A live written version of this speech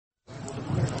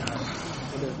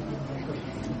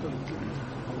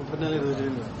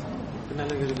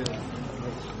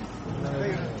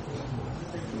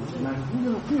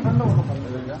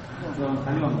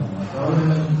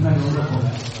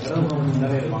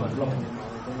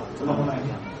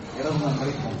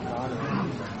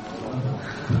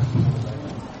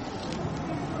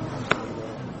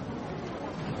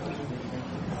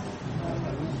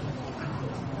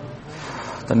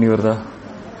தண்ணி வருதா?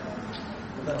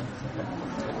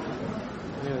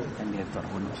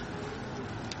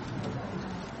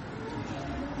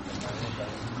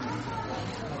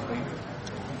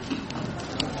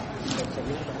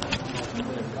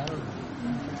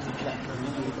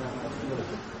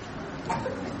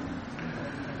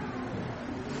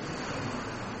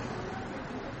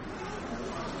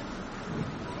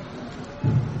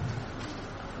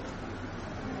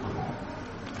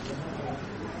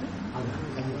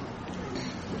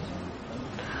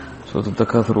 சூரத்து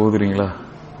தக்காசுர் ஓதுறீங்களா?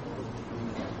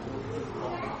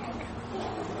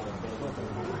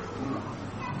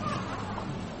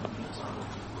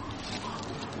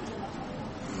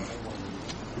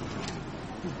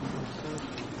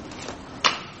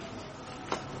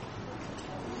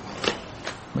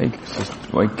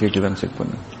 Mic கேக்குதான்னு check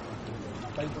பண்ணு.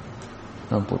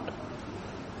 நான் போட்டு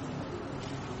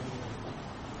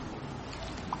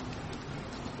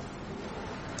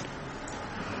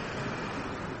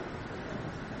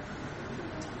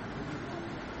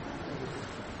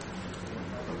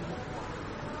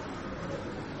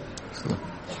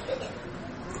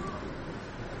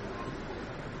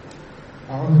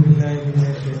أعوذ بالله من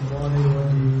الشيطان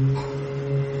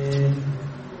الرجيم.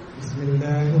 بسم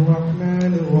الله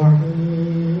الرحمن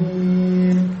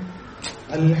الرحيم.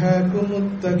 ألهاكم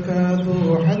التكاثر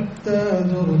حتى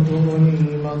زرتم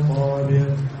المقابر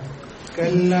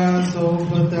كلا سوف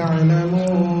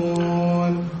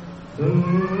تعلمون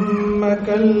ثم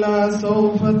كلا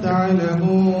سوف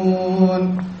تعلمون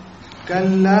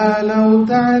كلا لو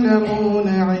تعلمون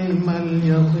علم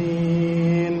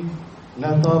اليقين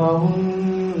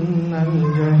لترون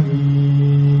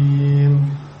الجحيم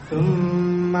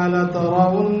ثم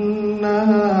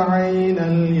لترونها عين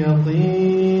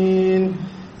اليقين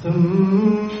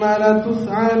ثم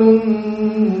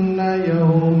لتسألن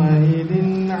يومئذ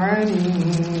عن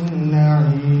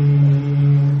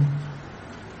النعيم.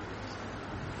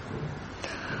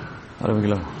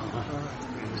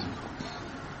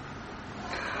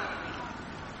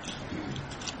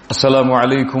 السلام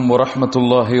عليكم ورحمة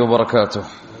الله وبركاته.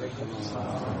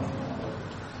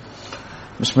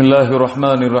 بسم الله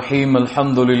الرحمن الرحيم.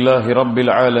 الحمد لله رب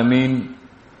العالمين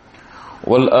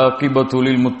والآقبة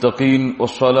للمتقين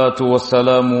والصلاة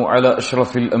والسلام على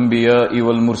أشرف الأنبياء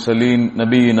والمرسلين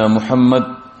نبينا محمد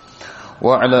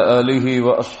وعلى آله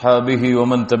وأصحابه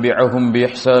ومن تبعهم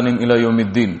بإحسان إلى يوم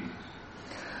الدين.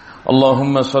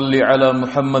 اللهم صل على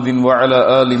محمد وعلى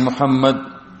آل محمد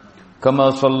كما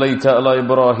صليت على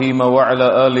إبراهيم وعلى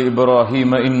آل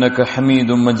إبراهيم إنك حميد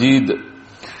مجيد.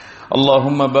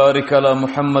 اللهم بارك على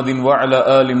محمد وعلى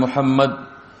آل محمد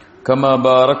كما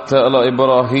باركت على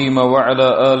إبراهيم وعلى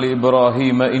آل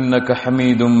إبراهيم إنك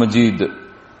حميد مجيد.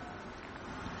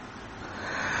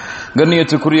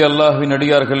 கண்ணியத்துக்குரிய அல்லாஹ்வின்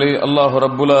அடியார்களே, அல்லாஹ்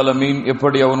ரப்புல் ஆலமீன்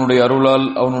எப்படி அவனுடைய அருளால்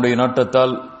அவனுடைய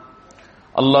நாட்டத்தால்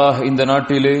அல்லாஹ் இந்த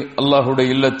நாட்டிலே அல்லாஹுடைய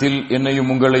இல்லத்தில் என்னையும்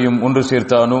உங்களையும் ஒன்று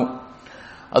சேர்த்தானோ,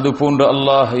 அதுபோன்று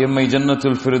அல்லாஹ் எம்மை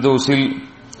ஜன்னத்துல் ஃபிர்தௌஸில்,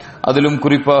 அதிலும்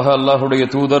குறிப்பாக அல்லாஹுடைய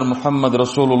தூதர் முஹம்மது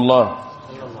ரசூலுல்லாஹ்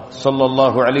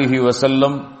ஸல்லல்லாஹு அலைஹி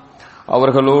வஸல்லம்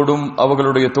அவர்களோடும்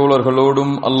அவர்களுடைய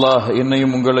தோழர்களோடும் அல்லாஹ்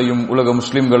என்னையும் உங்களையும் உலக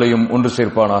முஸ்லிம்களையும் ஒன்று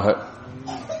சேர்ப்பானாக.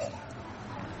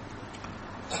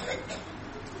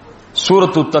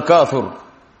 சூரத்து தக்காசுர்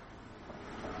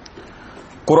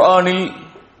குர்ஆனில்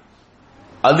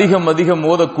அதிகம்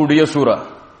ஓதக்கூடிய சூரா.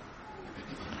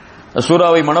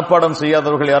 சூராவை மனப்பாடம்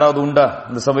செய்யாதவர்கள் யாராவது உண்டா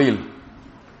இந்த சபையில்?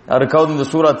 யாருக்காவது இந்த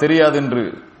சூரா தெரியாது என்று?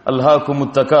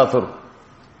 அல்ஹாக்குமுத் தகாசுர்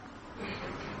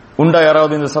உண்டா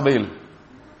யாராவது இந்த சபையில்?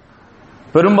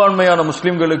 பெரும்பான்மையான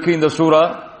முஸ்லிம்களுக்கு இந்த சூரா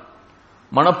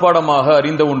மனப்பாடமாக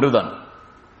அறிந்த ஒன்றுதான்.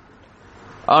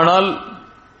 ஆனால்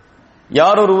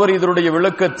யாரொருவர் இதனுடைய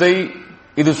விளக்கத்தை,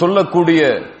 இது சொல்லக்கூடிய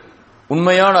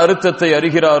உண்மையான அர்த்தத்தை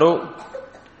அறிகிறாரோ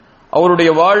அவருடைய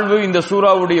வாழ்வு இந்த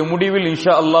சூராவுடைய முடிவில்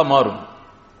இன்ஷா அல்லாஹ் மாறும்.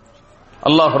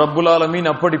 அல்லாஹ் ரப்புல்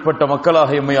ஆலமீன் அப்படிப்பட்ட மக்களாக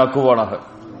எம்மை ஆக்குவானாக.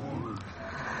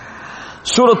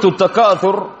 சூரத்து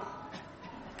தக்காசுர்,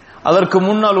 அதற்கு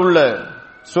முன்னால் உள்ள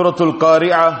சூரத்துல்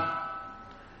காரிஆ,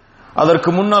 அதற்கு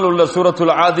முன்னால் உள்ள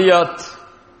சூரத்துல் ஆதியாத்,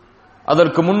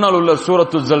 அதற்கு முன்னால் உள்ள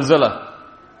சூரத்துல் ஜல்சலா,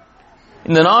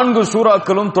 இந்த 4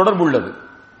 சூறாக்களும் தொடர்புள்ளது.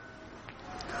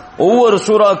 ஒவ்வொரு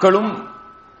சூறாக்களும்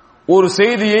ஒரு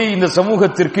செய்தியை இந்த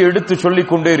சமூகத்திற்கு எடுத்து சொல்லிக்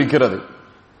கொண்டே இருக்கிறது.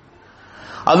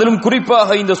 அதிலும்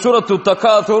குறிப்பாக இந்த சூரத்து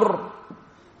தகாதுர்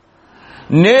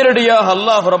நேரடியாக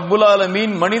அல்லாஹ் ரப்புல்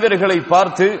ஆலமீன் மனிதர்களை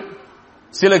பார்த்து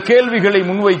சில கேள்விகளை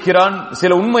முன்வைக்கிறான்,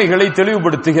 சில உண்மைகளை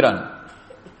தெளிவுபடுத்துகிறான்.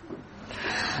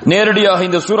 நேரடியாக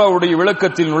இந்த சூராவுடைய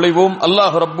விளக்கத்தில் நுழைவோம்.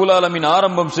 அல்லாஹ் ரப்புல் ஆலமீன்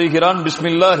ஆரம்பம் செய்கிறான்,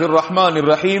 பிஸ்மில்லாஹிர் ரஹ்மானிர்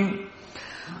ரஹீம்.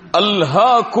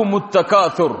 அல்ஹாகுமுத்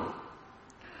தகாதுர்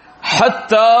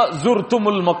ஹத்தா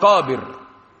ஜுர்துமுல் மகாபிர்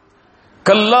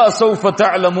கல்லா சௌஃப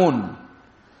தஅலமூன்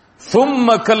ثم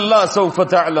كلا سوف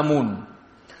تعلمون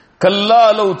كلا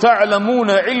لو تعلمون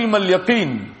علم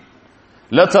اليقين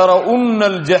لترؤن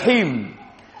الجحيم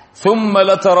ثم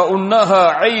لترؤنها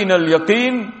عين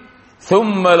اليقين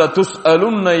ثم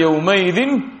لتسألن يومئذ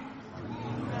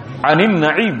عن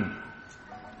النعيم.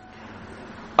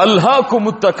 ألهاكم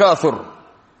التكاثر.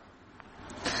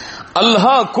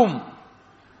 அல்ஹாக்கும்,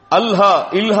 அல்ஹா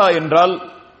இல்ஹா என்றால்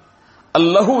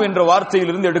அல்லஹு என்ற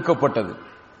வார்த்தையிலிருந்து எடுக்கப்பட்டது.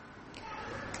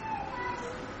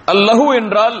 அல்லஹு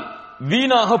என்றால்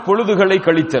வீணாக பொழுதுகளை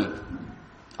கழித்தல்.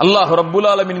 அல்லாஹ் ரப்புல்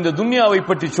ஆலமீன் இந்த துன்யாவை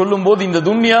பற்றி சொல்லும் போது இந்த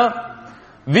துன்யா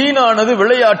வீணானது,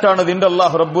 விளையாட்டானது என்று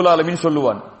அல்லாஹ் ரப்புல் ஆலமீன்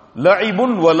சொல்லுவான்.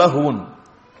 லஇபுன் வ லஹுன்.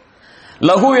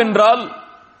 லஹு என்றால்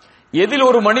எதில்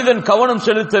ஒரு மனிதன் கவனம்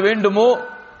செலுத்த வேண்டுமோ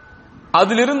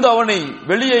அதிலிருந்து அவனை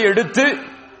வெளியே எடுத்து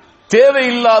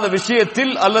தேவையில்லாத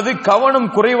விஷயத்தில் அல்லது கவனம்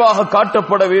குறைவாக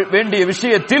காட்டப்பட வேண்டிய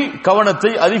விஷயத்தில்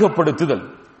கவனத்தை அதிகப்படுத்துதல்.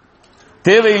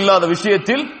 தேவையில்லாத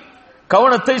விஷயத்தில்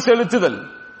கவனத்தை செலுத்துதல்.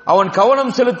 அவன்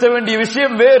கவனம் செலுத்த வேண்டிய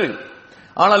விஷயம் வேறு,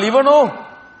 ஆனால் இவனோ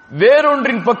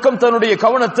வேறொன்றின் பக்கம் தன்னுடைய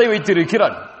கவனத்தை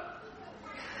வைத்திருக்கிறான்.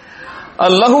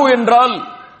 அல்லஹு என்றால்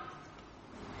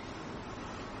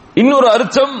இன்னொரு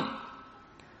அர்த்தம்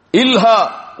இல்ஹா,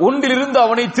 ஒன்றிலிருந்து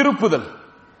அவனை திருப்புதல்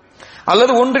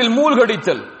அல்லது ஒன்றில்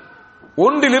மூழ்கடித்தல்,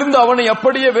 ஒன்றிலிருந்து அவனை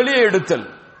அப்படியே வெளியே எடுத்தல்.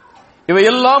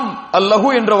 இவையெல்லாம் அல்லஹு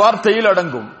என்ற வார்த்தையில்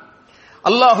அடங்கும்.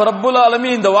 அல்லாஹ் ரப்புல்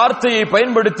ஆலமீன் இந்த வார்த்தையை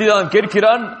பயன்படுத்தி தான்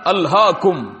கேட்கிறான்,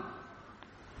 அல்ஹாக்கும்,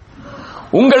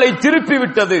 உங்களை திருப்பி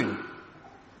விட்டது,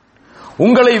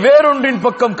 உங்களை வேறொன்றின்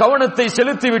பக்கம் கவனத்தை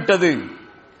செலுத்திவிட்டது.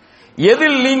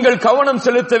 எதில் நீங்கள் கவனம்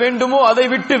செலுத்த வேண்டுமோ அதை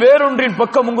விட்டு வேறொன்றின்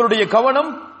பக்கம் உங்களுடைய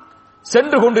கவனம்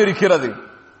சென்று கொண்டிருக்கிறது.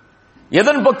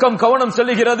 எதன் பக்கம் கவனம்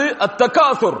செல்கிறது?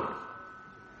 அத்தகாசுர்,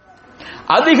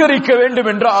 அதிகரிக்க வேண்டும்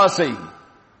என்ற ஆசை.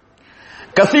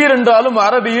 கசீர் என்றாலும்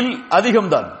அரபியில்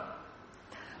அதிகம்தான்,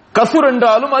 கசுர்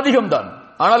என்றாலும் அதிகம்தான்.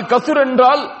 ஆனால் கசுர்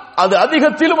என்றால் அது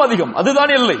அதிகத்திலும் அதிகம்,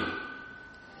 அதுதான் எல்லை.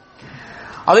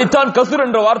 அதைத்தான் கசுர்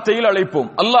என்ற வார்த்தையில் அழைப்போம்.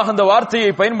 அல்லாஹ் அந்த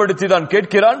வார்த்தையை பயன்படுத்தி தான்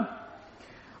கேட்கிறான்,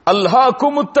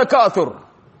 அல்ஹாகுமுத் தகாசுர்,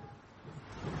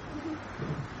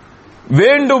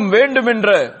 வேண்டும் வேண்டும் என்ற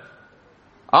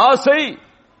ஆசை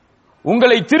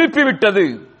உங்களை திருப்பி விட்டது,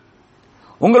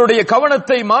 உங்களுடைய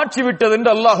கவனத்தை மாற்றிவிட்டது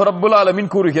என்று அல்லாஹ் ரப்புல்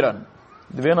ஆலமீன் கூறுகிறான்.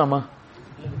 இது வேணாமா?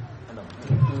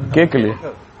 கேட்கலையே.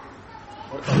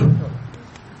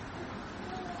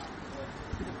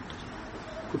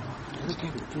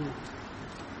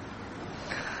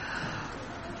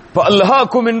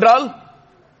 அல்ஹாக்கும் என்றால்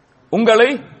உங்களை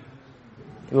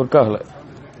ஒர்க்காகல.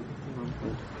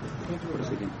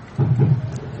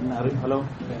 ஹலோ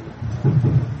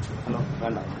ஹலோ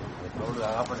வேண்டாம்,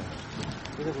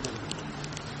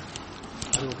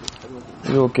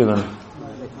 இது ஓகே தானே?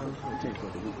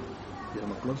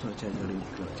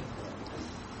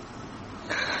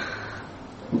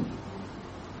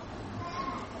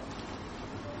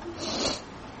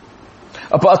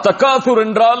 அப்ப தகாசுர்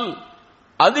என்றால்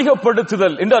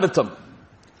அதிகப்படுத்துதல் என்று அர்த்தம்,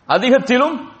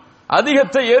 அதிகத்திலும்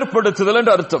அதிகத்தை ஏற்படுத்துதல்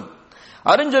என்று அர்த்தம்.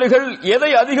 அறிஞர்கள்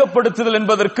எதை அதிகப்படுத்துதல்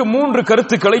என்பதற்கு 3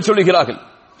 கருத்துக்களை சொல்கிறார்கள்.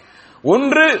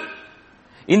 ஒன்று,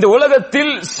 இந்த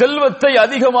உலகத்தில் செல்வத்தை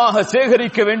அதிகமாக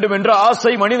சேகரிக்க வேண்டும் என்ற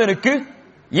ஆசை மனிதனுக்கு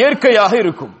இயற்கையாக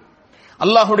இருக்கும்.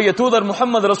 அல்லாஹ்வுடைய தூதர்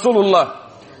முஹம்மது ரசூலுல்லாஹ்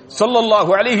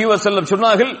ஸல்லல்லாஹு அலைஹி வஸல்லம்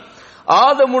சொன்னார்கள்,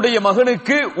 ஆதமுடைய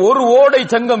மகனுக்கு ஒரு ஓடை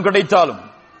தங்கம் கிடைத்தாலும்,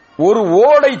 ஒரு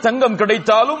ஓடை தங்கம்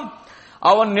கிடைத்தாலும்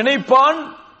அவன் நினைப்பான்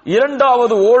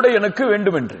 2வது ஓடை எனக்கு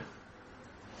வேண்டும் என்று.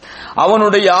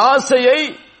 அவனுடைய ஆசையை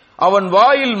அவன்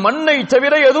வாயில் மண்ணை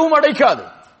தவிர எதுவும் அடைக்காது.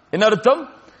 என்ன அர்த்தம்?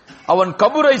 அவன்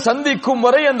கபரை சந்திக்கும்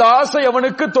வரை அந்த ஆசை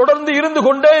அவனுக்கு தொடர்ந்து இருந்து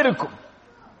கொண்டே இருக்கும்.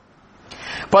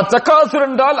 தகாசுர்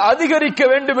என்றால் அதிகரிக்க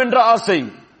வேண்டும் என்ற ஆசை.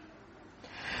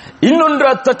 இன்னொன்று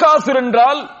தகாசுர்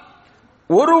என்றால்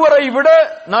ஒருவரை விட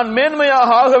நான்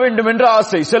மேன்மையாக ஆக வேண்டும் என்ற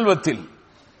ஆசை செல்வத்தில்.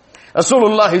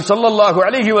 ரசூலுல்லாஹி ஸல்லல்லாஹு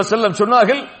அலைஹி வஸல்லம்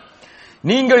சொன்னார்கள்,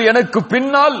 நீங்கள் எனக்கு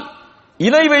பின்னால்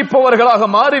இணை வைப்பவர்களாக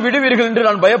மாறி விடுவீர்கள் என்று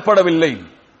நான் பயப்படவில்லை.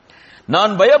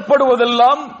 நான்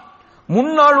பயப்படுவதெல்லாம்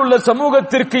முன்னால் உள்ள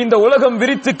சமூகத்திற்கு இந்த உலகம்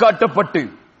விரித்து காட்டப்பட்டு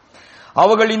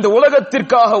அவர்கள் இந்த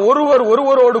உலகத்திற்காக ஒருவர்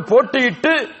ஒருவரோடு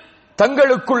போட்டியிட்டு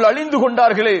தங்களுக்குள் அழிந்து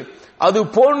கொண்டார்களே, அது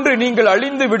போன்று நீங்கள்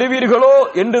அழிந்து விடுவீர்களோ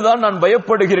என்றுதான் நான்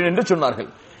பயப்படுகிறேன் என்று சொன்னார்கள்.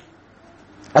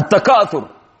 அத்தகாதுர்,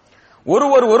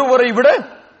 ஒருவர் ஒருவரை விட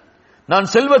நான்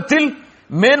செல்வத்தில்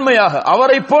மேன்மையாக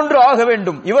அவரை போன்று ஆக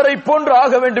வேண்டும், இவரை போன்று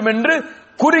ஆக வேண்டும் என்று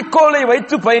குறிக்கோளை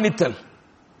வைத்து பயணித்தல்.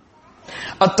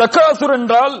 அத்தகாசுர்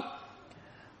என்றால்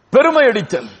பெருமை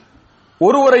அடித்தல்.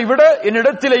 ஒருவரை விட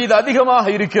என்னிடத்தில் இது அதிகமாக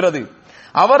இருக்கிறது,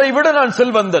 அவரை விட நான்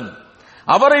செல்வந்தன்,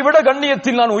 அவரை விட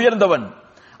கண்ணியத்தில் நான் உயர்ந்தவன்,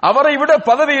 அவரை விட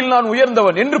பதவியில் நான்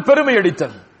உயர்ந்தவன் என்று பெருமை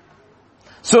அடித்தல்.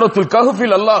 சூரத்துல்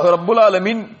கஹ்ஃபில் அல்லாஹ் ரப்புல்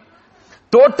ஆலமீன்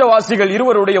தோட்டவாசிகள்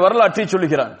இருவருடைய வரலாற்றை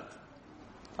சொல்லுகிறான்.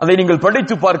 அதை நீங்கள்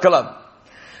படித்து பார்க்கலாம்.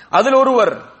 அதில்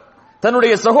ஒருவர்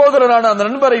தன்னுடைய சகோதரனான அந்த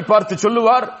நண்பரை பார்த்து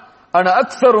சொல்லுவார், அன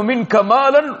அக்ஸரு மின்க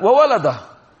மாலன் வ வலதா,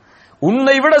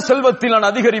 உன்னை விட செல்வத்தில் நான்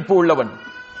அதிகரிப்பு உள்ளவன்,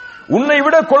 உன்னை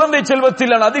விட குழந்தை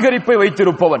செல்வத்தில் நான் அதிகரிப்பை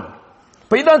வைத்திருப்பவன்.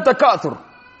 இதான் தக்காசுர்.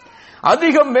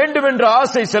 அதிகம் வேண்டும் என்ற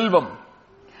ஆசை செல்வம்,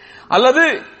 அல்லது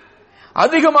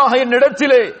அதிகமாக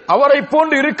என்னிடத்திலே அவரை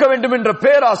போன்று இருக்க வேண்டும் என்ற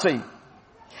பேராசை,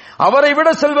 அவரை விட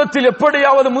செல்வத்தில்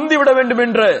எப்படியாவது முந்திவிட வேண்டும்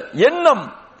என்ற எண்ணம்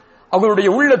அவருடைய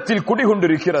உள்ளத்தில்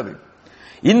குடிகொண்டிருக்கிறது.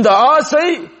 இந்த ஆசை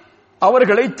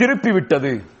அவர்களை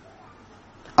திருப்பிவிட்டது.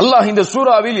 அல்லாஹ் இந்த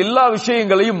சூறாவில் எல்லா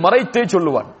விஷயங்களையும் மறைத்தே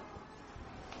சொல்லுவான்.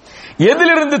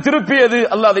 எதிலிருந்து திருப்பியது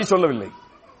அல்லாஹ் அதை சொல்லவில்லை.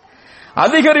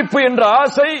 அதிகரிப்பு என்ற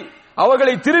ஆசை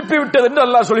அவர்களை திருப்பிவிட்டது என்று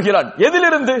அல்லாஹ் சொல்கிறான்.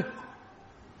 எதிலிருந்து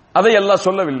அதை அல்லாஹ்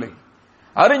சொல்லவில்லை.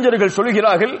 அறிஞர்கள்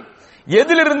சொல்கிறார்கள்,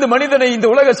 எதிலிருந்து மனிதனை இந்த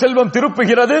உலக செல்வம்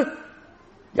திருப்புகிறது?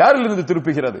 யாரிலிருந்து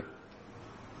திருப்புகிறது?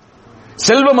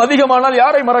 செல்வம் அதிகமானால்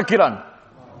யாரை மறக்கிறான்?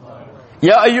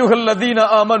 யா அய்யுஹல்லதீன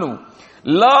ஆமனு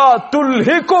லா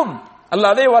துல்ஹிகும்,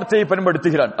 அல்லாஹ் அதே வார்த்தையை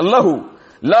பயன்படுத்துகிறான். அல்லாஹு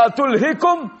லா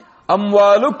துல்ஹிகும்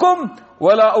அம்வாலுக்கும்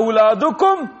வலா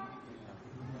அவுலாதுக்கும்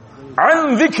அன்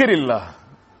ذிக்ரில்லாஹ்.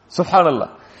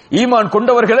 சுப்ஹானல்லாஹ். ஈமான்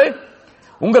கொண்டவர்களே,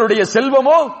 உங்களுடைய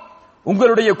செல்வமோ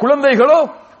உங்களுடைய குழந்தைகளோ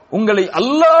உங்களை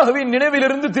அல்லாஹ்வின்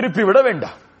நினைவிலிருந்து திருப்பி விட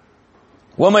வேண்டாம்.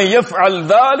 وَمَن يَفْعَلْ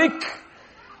ذَلِكَ,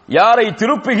 யாரை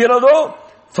திருப்புகிறதோ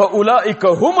فَأُولَئِكَ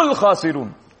هُمُ الْخَاسِرُونَ,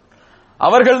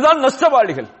 அவர்கள்தான்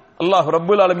நஷ்டவாளிகள். அல்லாஹ்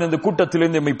ரப்பல் ஆலமீன் இந்த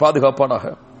கூட்டத்திலிருந்து நம்மை பாதுகாப்பானாக.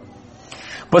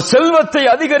 இப்ப செல்வத்தை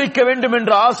அதிகரிக்க வேண்டும்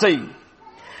என்ற ஆசை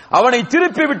அவனை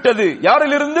திருப்பி விட்டது.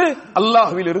 யாரிலிருந்து?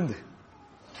 அல்லாஹ்விலிருந்து.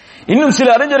 இன்னும் சில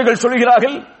அறிஞர்கள்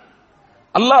சொல்கிறார்கள்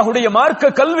அல்லாஹ்வுடைய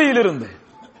மார்க்க கல்வியிலிருந்து.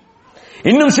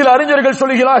 இன்னும் சில அறிஞர்கள்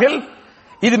சொல்கிறார்கள்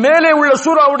இது மேலே உள்ள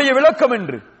சூராவுடைய விளக்கம்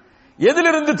என்று.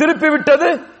 எதிலிருந்து திருப்பி விட்டது?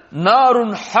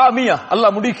 நாருன் ஹாமியா.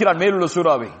 அல்லாஹ் முடிக்கிறான் மேலுள்ள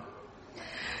சூராவை.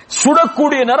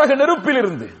 சுடக்கூடிய நரக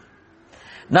நெருப்பிலிருந்து,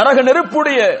 நரக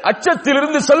நெருப்புடைய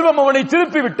அச்சத்திலிருந்து செல்வம் அவனை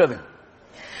திருப்பி விட்டது.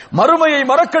 மறுமையை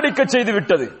மறக்கடிக்க செய்து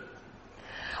விட்டது.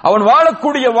 அவன்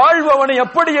வாழக்கூடிய வாழ்வு அவனை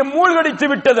அப்படியே மூழ்கடித்து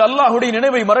விட்டது. அல்லாஹ்வுடைய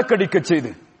நினைவை மறக்கடிக்க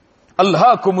செய்து.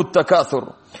 அல்ஹாகுமுத் தகாசுர்.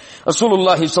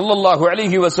 ரசூலுல்லாஹி ஸல்லல்லாஹு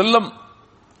அலைஹி வஸல்லம்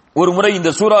ஒரு முறை இந்த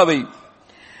சூராவை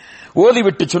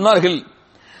ஓதிவிட்டு சொன்னார்கள்,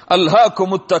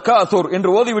 அல்ஹாகுமுத் தகாசுர் என்று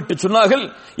ஓதிவிட்டு சொன்னார்கள்,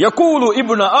 யகூலு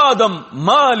இப்னு ஆதம்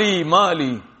மாலி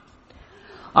மாலி,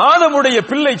 ஆதமுடைய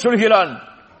பிள்ளை சொல்கிறான்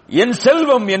என்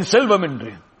செல்வம் என் செல்வம்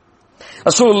என்று.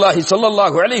 ரசூலுல்லாஹி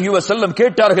ஸல்லல்லாஹு அலைஹி வஸல்லம்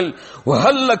கேட்டார்கள்,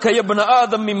 வஹல்லக இப்னு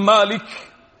ஆதம் மின் மாலிக்,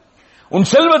 உன்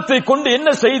செல்வத்தை கொண்டு என்ன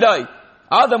செய்தாய்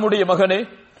ஆதமுடைய மகனே?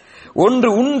 ஒன்று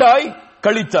உண்டாய்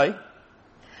கழித்தாய்,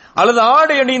 அல்லது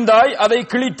ஆடை அணிந்தாய் அதை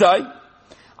கிழித்தாய்,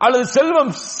 அல்லது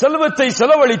செல்வத்தை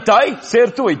செலவழித்தாய்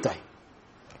சேர்த்து வைத்தாய்.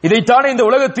 இதைத்தானே இந்த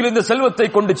உலகத்தில் இந்த செல்வத்தை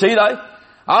கொண்டு செய்தாய்.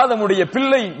 ஆதமுடைய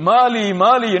பிள்ளை மாலி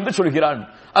மாலி என்று சொல்கிறான்.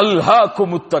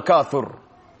 அல்ஹாகுமுத் தகாசுர்.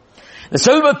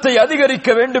 செல்வத்தை அதிகரிக்க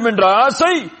வேண்டும் என்ற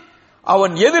ஆசை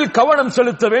அவன் எதில் கவனம்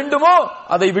செலுத்த வேண்டுமோ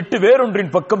அதை விட்டு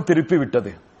வேறொன்றின் பக்கம் திருப்பி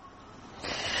விட்டது.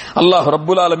 அல்லாஹ்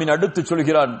ரப்புல் ஆலமீன் அடுத்து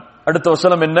சொல்கிறான், அடுத்த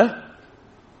வசனம் என்ன?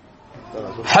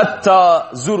 ஹத்தா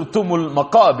ஜுர்துமுல்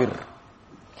மகாபிர்.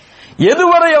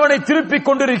 எதுவரை அவனை திருப்பிக்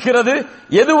கொண்டிருக்கிறது,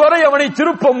 எதுவரை அவனை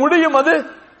திருப்ப முடியும் அது?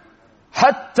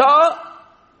 ஹத்தா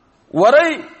வரை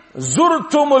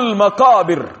ஜுர்துமுல்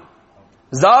மகாபிர்.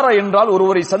 ஜாரா என்றால்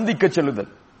ஒருவரை சந்திக்க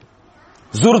செல்லுதல்,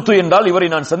 ஜுர்து என்றால் இவரை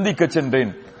நான் சந்திக்க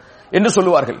சென்றேன் என்று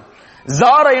சொல்லுவார்கள்.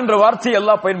 ஜாரா என்ற வார்த்தையை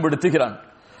அல்லாஹ் பயன்படுத்துகிறான்.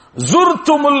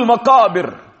 ஜுர்துமுல்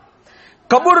மகாபிர்,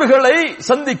 கபர்களை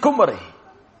சந்திக்கும் வரை,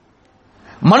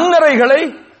 மன்னரைகளை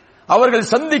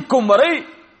அவர்கள் சந்திக்கும் வரை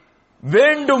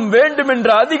வேண்டும் வேண்டும் என்ற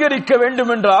அதிகரிக்க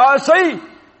வேண்டும் என்ற ஆசை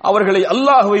அவர்களை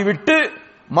அல்லாஹ்வை விட்டு,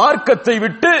 மார்க்கத்தை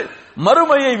விட்டு,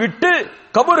 மறுமையை விட்டு,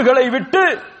 கபர்களை விட்டு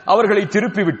அவர்களை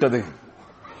திருப்பி விட்டது.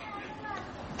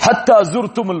 ஹத்தா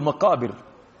ஜுர்துமுல் மகாபிர்.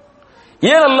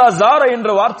 ஏன் அல்லாஹ் ஜாரா என்ற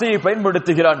வார்த்தையை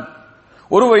பயன்படுத்துகிறான்?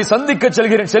 ஒருவரை சந்திக்க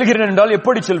செல்கிறேன் என்றால்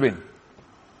எப்படி செல்வேன்?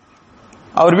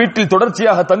 அவர் வீட்டில்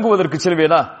தொடர்ச்சியாக தங்குவதற்கு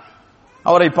செல்வேனா?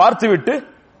 அவரை பார்த்துவிட்டு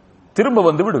திரும்ப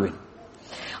வந்து விடுவேன்.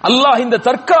 அல்லாஹ் இந்த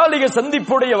தற்காலிக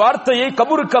சந்திப்புடைய வார்த்தையை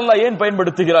கபருக்கு அல்லாஹ் ஏன்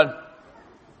பயன்படுத்துகிறான்?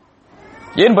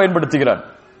 ஏன் பயன்படுத்துகிறான்?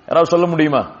 யாராவது சொல்ல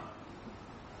முடியுமா?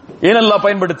 ஏன் அல்லாஹ்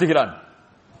பயன்படுத்துகிறான்?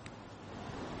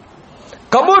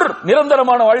 கபூர்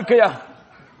நிரந்தரமான வாழ்க்கையா?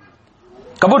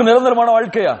 கபூர் நிரந்தரமான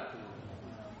வாழ்க்கையா?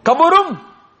 கபூரும்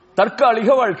தற்காலிக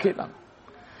வாழ்க்கை தான்.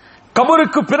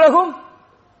 கபூருக்கு பிறகும்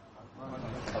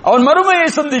அவன் மறுமையை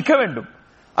சந்திக்க வேண்டும்.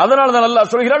 அதனால்தான்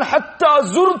அல்லாஹ் சொல்கிறான், ஹத்தா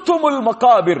ஜுர்துமுல்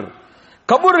மகாபிர்,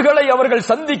 கபூர்களை அவர்கள்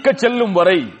சந்திக்க செல்லும்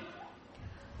வரை.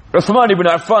 உஸ்மான்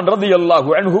இப்னு அஃபான்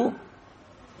ரலியல்லாஹு அன்ஹு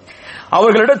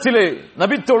அவர்களிடத்திலே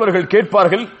நபித்தோழர்கள்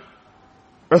கேட்பார்கள்,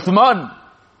 உஸ்மான்,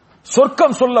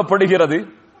 சொர்க்கம் சொல்லப்படுகிறது,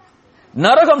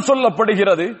 நரகம்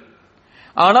சொல்லப்படுகிறது,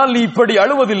 ஆனால் நீ இப்படி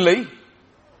அழுவதில்லை,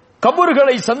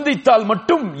 கபூர்களை சந்தித்தால்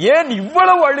மட்டும் ஏன்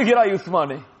இவ்வளவு அழுகிறாய்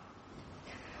உஸ்மானே?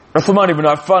 உஸ்மான் இப்னு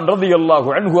அஃபான் ரலியல்லாஹு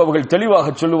அன்ஹு அவர்கள்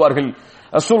தெளிவாக சொல்லுவார்கள்,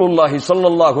 ரசூலுல்லாஹி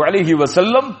ஸல்லல்லாஹு அலைஹி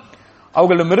வஸல்லம்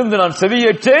அவர்களிடமிருந்து நான்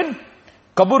செவியேற்றேன்,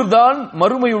 கபூர்தான்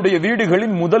மறுமையுடைய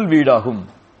வீடுகளின் முதல் வீடாகும்.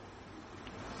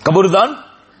 கபூர்தான்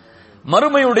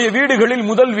மறுமையுடைய வீடுகளில்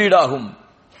முதல் வீடாகும்.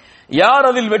 யார்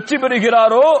அதில் வெற்றி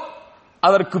பெறுகிறாரோ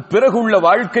அதற்கு பிறகுள்ள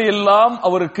வாழ்க்கை எல்லாம்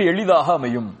அவருக்கு எளிதாக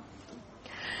அமையும்.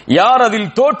 யார் அதில்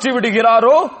தோற்று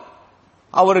விடுகிறாரோ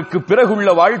அவருக்கு பிறகுள்ள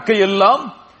வாழ்க்கை எல்லாம்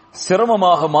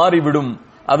சிரமமாக மாறிவிடும்.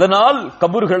 அதனால்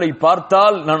கபூர்களை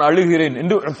பார்த்தால் நான் அழுகிறேன்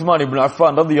என்று உஸ்மான் இப்னு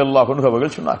அஃபான் ரலியல்லாஹு அன்ஹு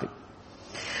அவர்கள் சொன்னார்கள்.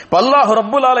 அல்லாஹ்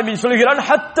ரப்பல் ஆலமீன் சொல்கிறான்,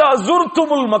 ஹத்தா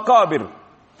ஜுர்துமுல் மகாபிர்,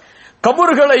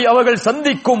 கபூர்களை அவர்கள்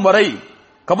சந்திக்கும் வரை.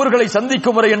 கபூர்களை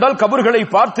சந்திக்கும் வரை என்றால் கபூர்களை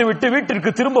பார்த்துவிட்டு வீட்டிற்கு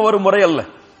திரும்ப வரும் வரை அல்ல,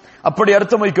 அப்படி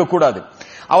அர்த்தம் வைக்க கூடாது.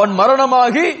 அவன்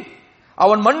மரணமாகி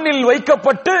அவன் மண்ணில்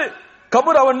வைக்கப்பட்டு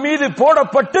கபூர் அவன் மீது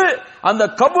போடப்பட்டு அந்த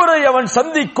கபூரை அவன்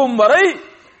சந்திக்கும் வரை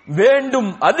வேண்டும்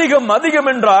அதிகம் அதிகம்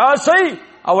என்ற ஆசை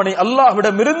அவனை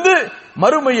அல்லாஹ்விடமிருந்து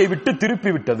மறுமையை விட்டு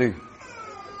திருப்பி விட்டது.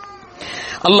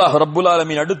 அல்லாஹ் ரப்புல்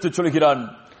ஆலமீன் அடுத்து சொல்கிறான்,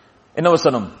 என்ன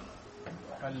வசனம்?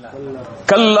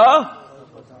 கல்லா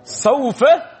சௌஃப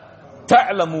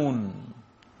தஅலமூன்.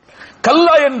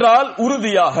 கல்லா என்றால்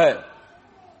உறுதியாக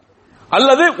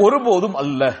அல்லது ஒருபோதும்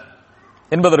அல்ல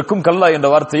என்பதற்கும் கல்லா என்ற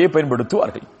வார்த்தையை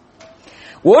பயன்படுத்துவார்கள்.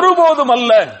 ஒருபோதும்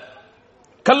அல்ல,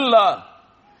 கல்லா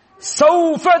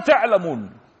சௌஃப தஅலமூன்,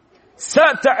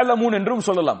 சதஅலமூன் என்றும்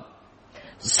சொல்லலாம்,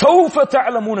 சௌஃப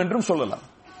தஅலமூன் என்றும் சொல்லலாம்.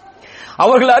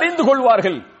 அவர்கள் அறிந்து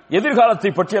கொள்வார்கள்.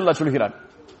 எதிர்காலத்தை பற்றி அல்லாஹ் சொல்கிறான்.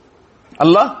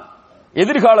 அல்லாஹ்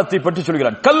எதிர்காலத்தை பற்றி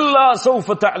சொல்கிறான். கல்லா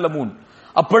சௌஃப தஅலமூன்,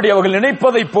 அப்படி அவர்கள்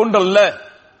நினைப்பதை போன்றல்ல,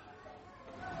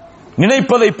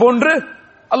 நினைப்பதை போன்று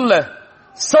அல்ல.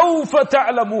 சௌஃப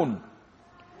தஅலமூன்,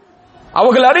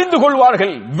 அவர்கள் அறிந்து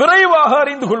கொள்வார்கள், விரைவாக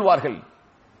அறிந்து கொள்வார்கள்.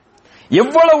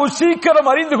 எவ்வளவு சீக்கிரம்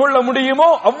அறிந்து கொள்ள முடியுமோ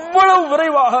அவ்வளவு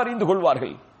விரைவாக அறிந்து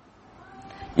கொள்வார்கள்.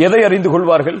 எதை அறிந்து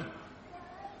கொள்வார்கள்?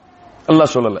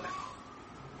 அல்லாஹ் சொல்லல.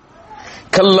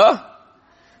 கல்லா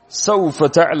சௌஃப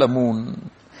தஅலமூன்,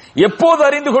 எப்போது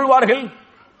அறிந்து கொள்வார்கள்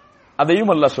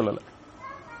அதையும் அல்லாஹ் சொல்லல.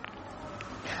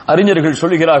 அறிஞர்கள்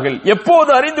சொல்கிறார்கள்,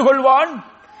 எப்போது அறிந்து கொள்வான்?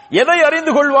 எதை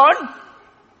அறிந்து கொள்வான்?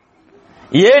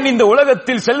 ஏன் இந்த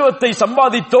உலகத்தில் செல்வத்தை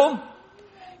சம்பாதித்தோம்,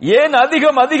 ஏன்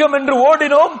அதிகம் அதிகம் என்று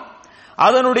ஓடினோம்,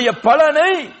 அதனுடைய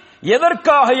பலனை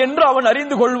எதற்காக என்று அவன்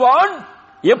அறிந்து கொள்வான்.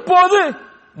 எப்போது?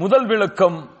 முதல்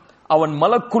விளக்கம், அவன்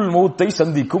மலக்குல் மௌத்தை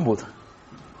சந்திக்கும் போது.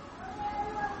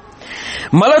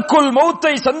 மலக்குல்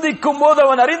மௌத்தை சந்திக்கும் போது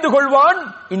அவன் அறிந்து கொள்வான்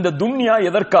இந்த துன்யா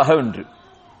எதற்காக என்று.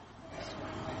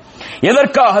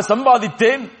 எதற்காக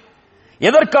சம்பாதித்தேன்,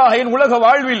 எதற்காக என் உலக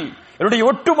வாழ்வில் என்னுடைய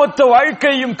ஒட்டுமொத்த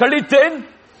வாழ்க்கையும் கழித்தேன்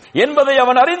என்பதை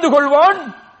அவன் அறிந்து கொள்வான்.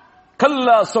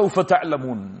 கல்லா சௌஃப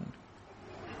தஅலமூன்,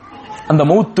 அந்த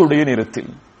மௌத்துடைய நேரத்தில்.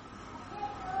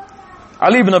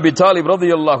 அலி இப்னு அபி தாலிப்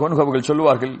ரலியல்லாஹு அன்ஹு அவர்கள்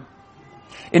சொல்வார்கள்,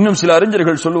 இன்னும் சில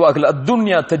அறிஞர்கள் சொல்வார்கள்,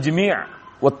 அத்துன்யா தஜ்மீ'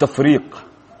 வ தஃப்ரீக்.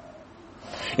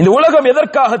 இந்த உலகம்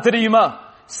எதற்காக தெரியுமா?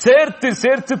 சேர்த்து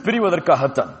சேர்த்து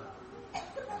பிரிவதற்காகத்தான்.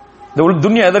 இந்த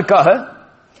துன்யா எதற்காக?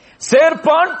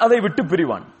 சேர்ப்பான், அதை விட்டு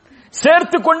பிரிவான்,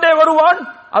 சேர்த்து கொண்டே வருவான்,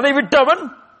 அதை விட்டு அவன்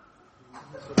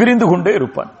பிரிந்து கொண்டே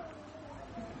இருப்பான்.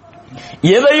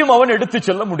 எதையும் அவன் எடுத்து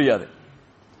செல்ல முடியாது,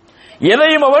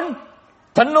 எதையும் அவன்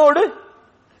தன்னோடு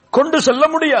கொண்டு செல்ல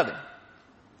முடியாது.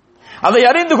 அதை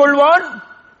அறிந்து கொள்வான்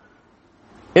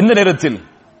எந்த நேரத்தில்?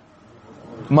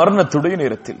 மரணத்துடைய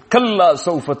நேரத்தில். கல்லா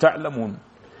சௌஃப தஅலமூன்,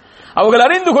 அவர்கள்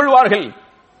அறிந்து கொள்வார்கள்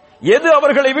எது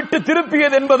அவர்களை விட்டு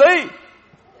திருப்பியது என்பதை,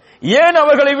 ஏன்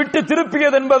அவர்களை விட்டு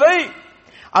திருப்பியது என்பதை,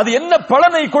 அது என்ன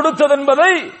பலனை கொடுத்தது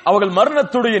என்பதை அவர்கள்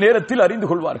மரணத்துடைய நேரத்தில் அறிந்து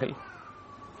கொள்வார்கள்.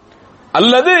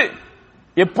 அல்லது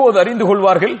எப்போது அறிந்து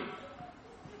கொள்வார்கள்?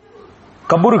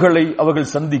 கபூர்களை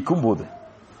அவர்கள் சந்திக்கும் போது.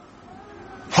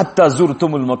 ஹத்தா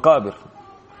ஜுர்துமுல் மகாபிர்,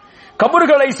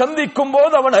 கபூர்களை சந்திக்கும்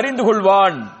போது அவன் அறிந்து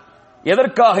கொள்வான்.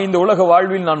 எதற்காக இந்த உலக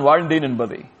வாழ்வில் நான் வாழ்ந்தேன்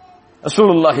என்பதை.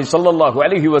 ரசூலுல்லாஹி ஸல்லல்லாஹு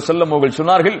அலைஹி வஸல்லம் அவர்கள்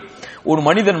சொன்னார்கள், ஒரு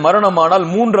மனிதன் மரணமானால்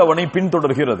 3 அவனை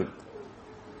பின்தொடர்கிறது,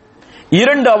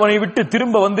 2 அவனை விட்டு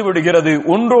திரும்ப வந்து விடுகிறது,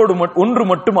 ஒன்று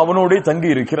மட்டும் அவனோடே தங்கி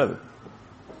இருக்கிறது.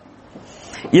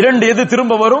 2 எது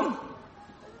திரும்ப வரும்?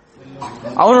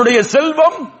 அவனுடைய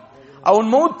செல்வம். அவன்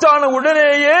மௌத்தான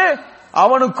உடனேயே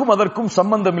அவனுக்கும் அதற்கும்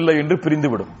சம்பந்தம் இல்லை என்று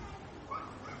பிரிந்துவிடும்.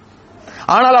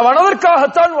 ஆனால் அவன்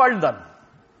அதற்காகத்தான் வாழ்ந்தான்,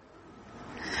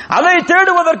 அதை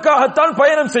தேடுவதற்காகத்தான்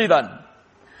பயணம் செய்தான்,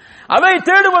 அதை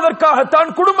தேடுவதற்காகத்தான்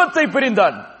குடும்பத்தை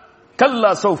பிரிந்தான்.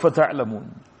 கல்லா சௌஃப தஅலமூன்.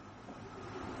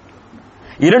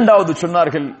 2வது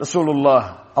சொன்னார்கள் ரசூலுல்லாஹ்,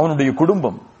 அவனுடைய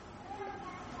குடும்பம்,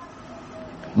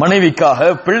 மனைவிக்காக,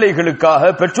 பிள்ளைகளுக்காக,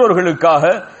 பெற்றோர்களுக்காக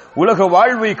உலக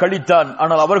வாழ்வை கழித்தான்.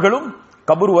 ஆனால் அவர்களும்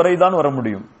கபர் வரைதான் வர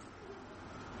முடியும்,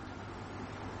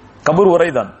 கபர்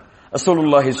வரைதான்.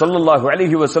 ரசூலுல்லாஹி ஸல்லல்லாஹு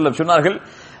அலைஹி வஸல்லம் சொன்னார்கள்,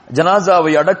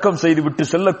 ஜனாசாவை அடக்கம் செய்துவிட்டு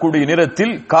செல்லக்கூடிய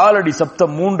நேரத்தில் காலடி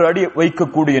சப்தம் 3 அடி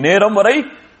வைக்கக்கூடிய நேரம் வரை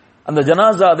அந்த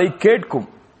ஜனாசா அதை கேட்கும்.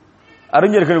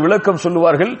 அறிஞர்கள் விளக்கம்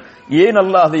சொல்லுவார்கள், ஏன்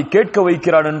அல்லாஹ் அதை கேட்க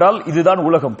வைக்கிறான் என்றால் இதுதான்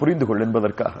உலகம், புரிந்து கொள்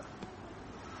என்பதற்காக.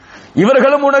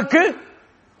 இவர்களும் உனக்கு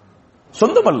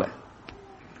சொந்தமல்ல,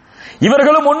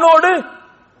 இவர்களும் உன்னோடு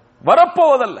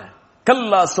வரப்போவதல்ல.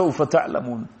 கல்லா சௌஃப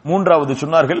தஅலமூன். 3வது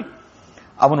சொன்னார்கள்,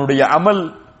 அவனுடைய அமல்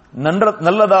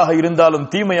நல்லதாக இருந்தாலும்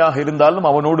தீமையாக இருந்தாலும்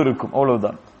அவனோடு இருக்கும்,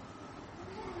 அவ்வளவுதான்.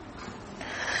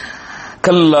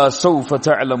 கல்லா சௌஃப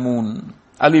தஅலமூன்.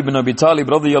 அலி இப்னு அபி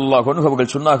தாலிப் ரலியல்லாஹு அன்ஹு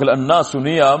அவர்கள் சொன்னார்கள், அன்னாசு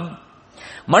நியாம்,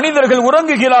 மனிதர்கள்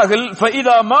உறங்குகிறார்கள்,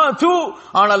 ஃபஇதா மாது,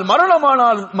 ஆனால்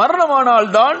மரணமானால்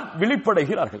தான்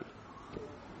விழிப்படைகிறார்கள்.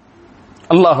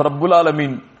 அல்லாஹ் ரப்புல்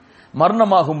ஆலமீன்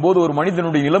மரணமாகும் போது ஒரு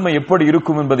மனிதனுடைய நிலைமை எப்படி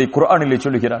இருக்கும் என்பதை குர்ஆனிலே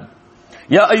சொல்கிறான்.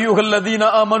 யா அய்யுஹல்லதீன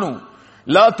ஆமனு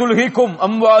லா துல்ஹிக்கும்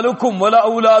அம்வாலுக்கும் வலா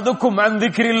அவுலாதுக்கும் அன்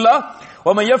திக்ரில்லாஹ்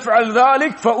வமன் யஃஅல்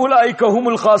ذلك فاولئك هم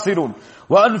الخاسرون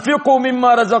وانفقوا مما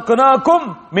رزقناكم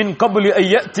من قبل ان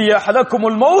ياتي احدكم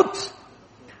الموت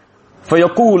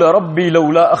فيقول ربي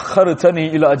لولا اخرتني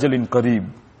الى اجل قريب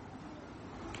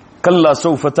كلا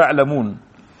سوف تعلمون.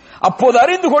 அப்போது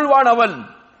அறிந்து கொள்வான்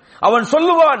அவன்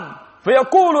சொல்லுவான்,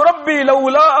 فيقول ربي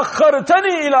لولا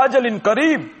اخرتني الى اجل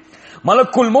قريب.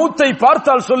 மலக்குல் மௌத்தை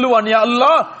பார்த்தால் சொல்லுவான், யா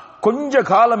அல்லாஹ், கொஞ்ச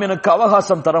காலம் எனக்கு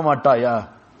அவகாசம் தர மாட்டாயா?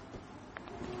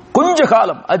 கொஞ்ச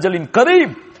காலம், அஜலின்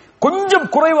கரீப், கொஞ்சம்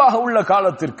குறைவாக உள்ள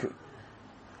காலத்திற்கு.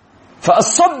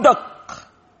 ஃபஅஸ்ஸதக்,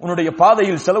 உன்னுடைய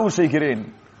பாதையில் செலவு செய்கிறேன்.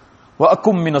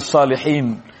 வஅகும் மினஸ்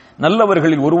ஸாலிஹீன்,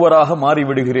 நல்லவர்களில் ஒருவராக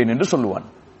மாறிவிடுகிறேன் என்று சொல்லுவான்.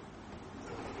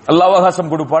 அல்லாஹ்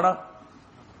அவகாசம் கொடுப்பானா?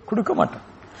 கொடுக்க மாட்டான்.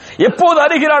 எப்போது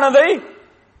அறிகிறான் அதை?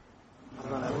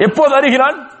 எப்போது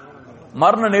அறிகிறான்?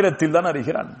 மரண நேரத்தில் தான்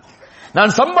அறிகிறான்.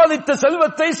 நான் சம்பாதித்த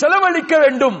செல்வத்தை செலவழிக்க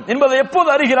வேண்டும் என்பதை எப்போது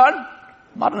அறிகிறான்?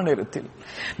 மரண நேரத்தில்.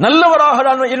 நல்லவராக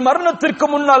நான் என் மரணத்திற்கு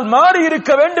முன்னால் மாறி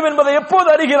இருக்க வேண்டும் என்பதை எப்போது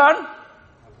அறிகிறான்?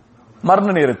 மரண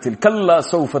நேரத்தில். கல்லா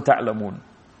சௌஃப தஅலமூன்.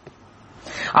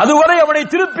 அதுவரை அவனை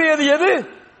திருப்பியது எது?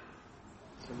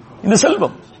 இந்த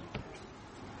செல்வம்,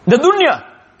 இந்த துன்யா.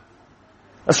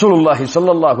 ரசூலுல்லாஹி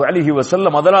ஸல்லல்லாஹு அலைஹி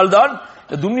வஸல்லம் அதனால்தான்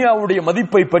துன்யாவுடைய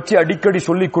மதிப்பை பற்றி அடிக்கடி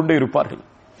சொல்லிக் கொண்டே இருப்பார்கள்.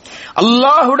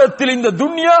 அல்லாஹ்விடத்தில் இந்த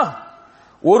துன்யா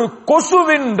ஒரு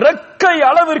கொசுவின் ரெக்கை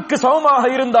அளவிற்கு சமமாக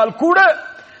இருந்தால் கூட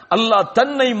அல்லாஹ்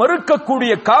தன்னை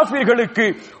மறுக்கக்கூடிய காஃபிர்களுக்கு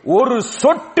ஒரு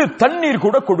சொட்டு தண்ணீர்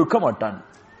கூட கொடுக்க மாட்டான்.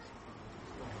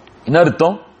 என்ன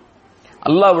அர்த்தம்?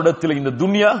 அல்லாஹ்விடத்தில் இந்த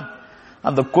துன்யா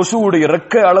அந்த கொசுவுடைய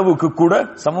ரெக்கை அளவுக்கு கூட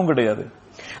சமம் கிடையாது.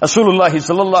 ரசூலுல்லாஹி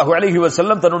ஸல்லல்லாஹு அலைஹி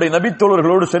வஸல்லம் தன்னுடைய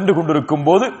நபித்தோழர்களோடு சென்று கொண்டிருக்கும்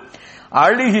போது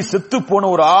அழுகி செத்து போன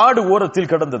ஒரு ஆடு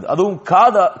ஓரத்தில் கிடந்தது, அதுவும்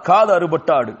காது அறுபட்ட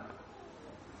ஆடு.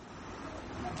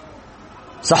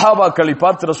 சஹாபாக்களை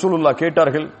பார்த்து ரசூலுல்லாஹ்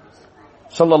கேட்டார்கள்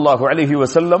ஸல்லல்லாஹு அலைஹி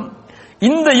வஸல்லம்,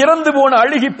 இந்த இறந்து போன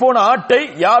அழுகி போன ஆட்டை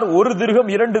யார் 1 திர்ஹம்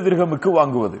 2 திர்ஹமுக்கு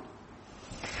வாங்குவது?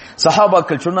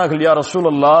 சஹாபாக்கள் சொன்னார்கள், யா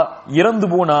ரசூலல்லாஹ், இறந்து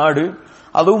போன ஆடு,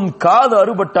 அதுவும் காது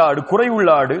அறுபட்ட ஆடு, குறைவுள்ள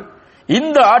ஆடு,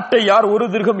 இந்த ஆட்டை யார் 1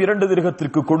 திர்ஹம் 2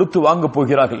 திர்ஹத்திற்கு கொடுத்து வாங்க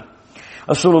போகிறார்கள்?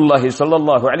 ரசூலுல்லாஹி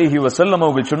ஸல்லல்லாஹு அலைஹி வஸல்லம்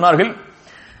அவர்கள் சொன்னார்கள்,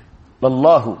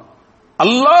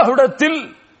 அல்லாஹ்விடத்தில்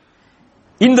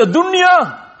இந்த துன்யா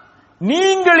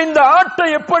நீங்கள் இந்த ஆட்டை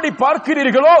எப்படி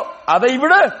பார்க்கிறீர்களோ அதை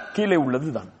விட கீழே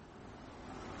உள்ளதுதான்.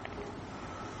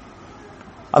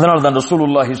 அதனால் தான்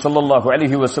ரசூலுல்லாஹி ஸல்லல்லாஹு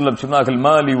அலைஹி வஸல்லம் சொன்னார்கள்,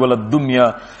 மாலி வலத் துன்யா,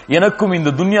 எனக்கும் இந்த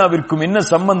துன்யாவிற்கும் என்ன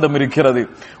சம்பந்தம் இருக்கிறது?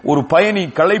 ஒரு பயணி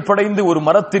களைப்படைந்து ஒரு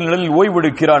மரத்தின் நிழலில்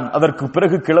ஓய்வெடுக்கிறான், அதற்கு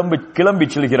பிறகு கிளம்பி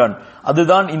செல்கிறான்,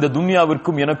 அதுதான் இந்த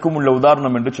துன்யாவிற்கும் எனக்கும் உள்ள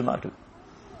உதாரணம் என்று சொன்னார்கள்.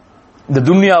 இந்த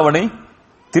துன்யாவனை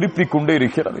திருப்பிக் கொண்டே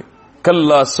இருக்கிறது.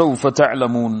 கல்லா சௌஃப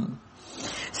தஅலமூன்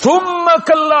ثم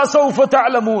كلا سوف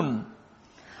تعلمون.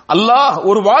 அல்லாஹ்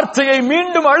ஒரு வார்த்தையை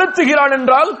மீண்டும் அழுத்துகிறான்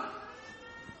என்றால்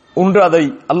ஒன்று அதை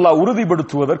அல்லாஹ்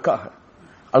உறுதிப்படுத்துவதற்காக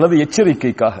அல்லது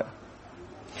எச்சரிக்கைக்காக.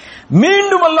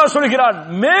 மீண்டும் அல்லாஹ் சொல்கிறான்,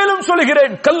 மேலும்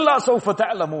சொல்கிறேன், கல்லா சௌஃப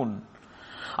தஅலமூன்,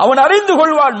 அவன் அறிந்து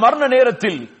கொள்வான் மரண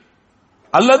நேரத்தில்,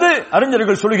 அல்லது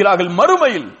அறிஞர்கள் சொல்கிறார்கள்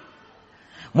மறுமையில்.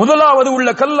 முதலாவது உள்ள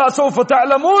கல்லா சௌஃப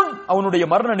தஅலமூன் அவனுடைய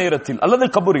மரண நேரத்தில் அல்லது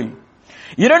கபரில்.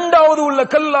 இரண்டாவது உள்ள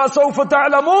கல்லா சௌஃப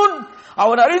தஅலமூன்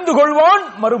அவன் அறிந்து கொள்வான்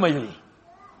மறுமையில்.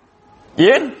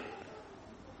 ஏன்?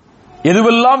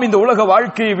 எதுவெல்லாம் இந்த உலக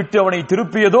வாழ்க்கையை விட்டு அவனை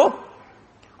திருப்பியதோ,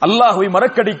 அல்லாஹ்வை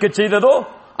மறக்கடிக்க செய்ததோ,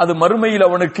 அது மறுமையில்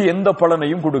அவனுக்கு எந்த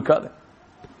பலனையும் கொடுக்காது.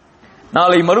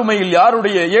 நாளை மறுமையில்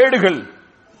யாருடைய ஏடுகள்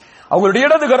அவர்களுடைய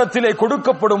இடது கரத்திலே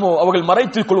கொடுக்கப்படுமோ அவர்கள்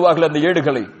மறைத்துக் கொள்வார்கள். அந்த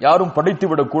ஏடுகளை யாரும்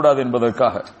படித்துவிடக் கூடாது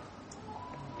என்பதற்காக.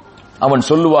 அவன்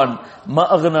சொல்லுவான், மா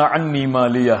அக்னா அன்னி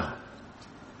மாலியா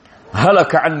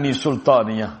ஹலக அன்னி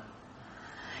சுல்தானியா,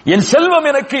 என் செல்வம்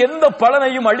எனக்கு எந்த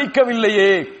பலனையும்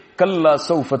அளிக்கவில்லையே. கல்லா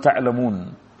சௌஃப தஅலமூன்,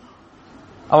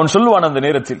 அவன் சொல்லுவான் அந்த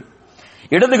நேரத்தில்.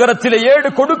 இடது கரத்திலே ஏடு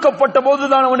கொடுக்கப்பட்ட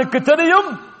போதுதான் அவனுக்கு தெரியும்,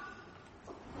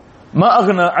 மா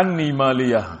அக்னா அன்னி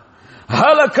மாலியா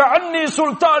ஹலக அன்னி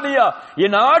சுல்தானியா,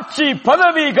 என் ஆட்சி,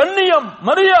 பதவி, கண்ணியம்,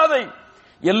 மரியாதை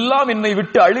எல்லாம் என்னை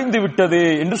விட்டு அழிந்து விட்டதே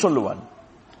என்று சொல்லுவான்.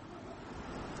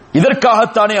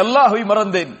 இதற்காகத்தானே அல்லாஹ்வை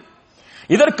மறந்தேன்,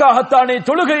 இதற்காகத்தானே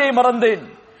தொழுகையை மறந்தேன்,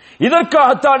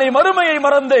 இதற்காகத்தானே மறுமையை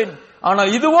மறந்தேன்,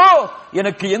 ஆனால் இதுவோ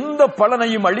எனக்கு எந்த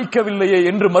பலனையும் அளிக்கவில்லையே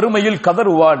என்று மறுமையில்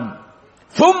கதறுவான்.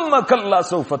 ثم كلا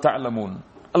سوف تعلمون,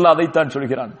 அல்லாஹ் அதைத்தான்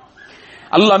சொல்கிறான்.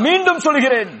 அல்லாஹ் மீண்டும்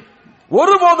சொல்கிறேன்,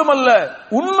 ஒருபோதும் அல்ல,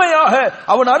 உண்மையாக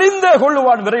அவன் அறிந்தே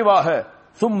கொள்ளுவான் விரைவாக.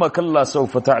 ثم كلا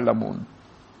سوف تعلمون.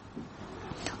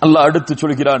 அல்லாஹ் அடுத்து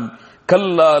சொல்கிறான்,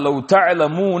 கல்லா லவ்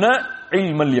தஅலமூன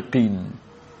இல்மல் யகீன்.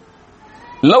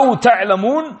 லவ்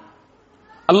தஅலமூன்,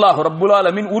 அல்லாஹ் ரப்புல்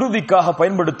ஆலமீன் உறுதிக்காக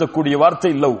பயன்படுத்தக்கூடிய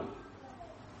வார்த்தை லவ்.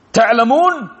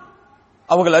 தஅலமூன்,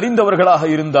 அவர்கள் அறிந்தவர்களாக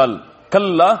இருந்தால்.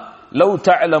 கல்லா லவ்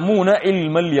தஅலமூன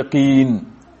இல்மல் யகீன்,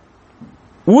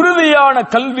 உறுதியான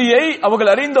கல்வியை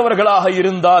அவர்கள் அறிந்தவர்களாக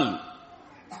இருந்தால்.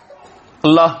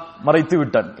 அல்லாஹ் மறைத்து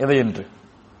விட்டான். எதை என்று?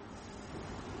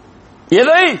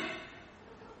 எதை?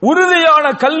 உறுதியான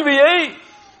கல்வியை,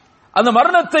 அந்த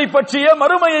மரணத்தை பற்றிய,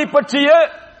 மறுமையை பற்றிய,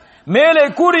 மேலே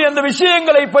கூறிய அந்த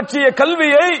விஷயங்களை பற்றிய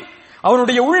கல்வியை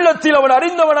அவனுடைய உள்ளத்தில் அவன்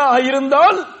அறிந்தவனாக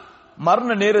இருந்தால் மரண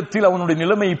நேரத்தில் அவனுடைய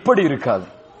நிலைமை இப்படி இருக்காது.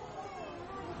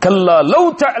 கல்லா லவ்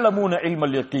தஅலமூன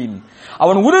இல்மல் யகீன்,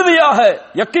 அவன் உறுதியாக,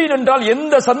 யகீன் என்றால்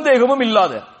எந்த சந்தேகமும்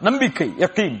இல்லாத நம்பிக்கை,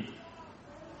 யகீன்.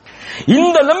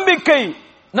 இந்த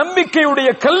நம்பிக்கையுடைய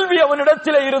கல்வி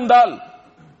அவனிடத்தில் இருந்தால்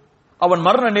அவன்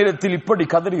மரண நேரத்தில் இப்படி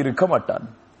கதறி இருக்க மாட்டான்,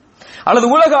 அல்லது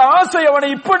உலக ஆசை அவனை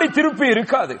இப்படி திருப்பி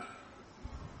இருக்காது.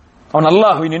 அவன்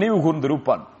அல்லாஹ்வை நினைவு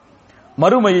கூர்ந்திருப்பான்,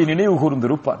 மறுமையை நினைவு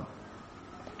கூர்ந்திருப்பான்.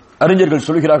 அறிஞர்கள்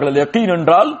சொல்கிறார்கள், யகீன்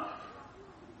என்றால்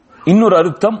இன்னொரு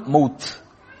அர்த்தம் மௌத்.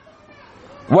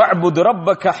 வஅ்புத்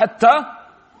ரப்பக ஹத்தா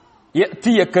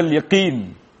யஅதியக்கல் யகீன்,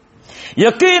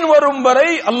 யகீன் வரும் வரை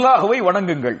அல்லாஹ்வை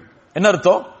வணங்குங்கள். என்ன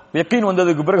அர்த்தம்? யகீன்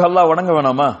வந்ததுக்கு பிறகு அல்லாஹ் வணங்க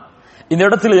வேணாமா? இந்த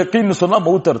இடத்துல யகீன் சொன்னா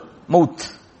மௌத்.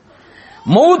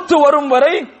 மௌத் வரும்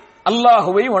வரை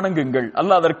அல்லாஹ்வை வணங்குங்கள்.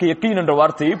 அல்லாஹ் அதற்கு யகீன் என்ற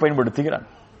வார்த்தையை பயன்படுத்துகிறான்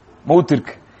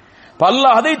மௌத்திற்கு.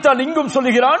 அல்லாஹ் அதைத்தான் இங்கும்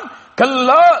சொல்லுகிறான்,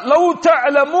 கல்லா லவ்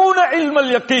தஅலமூன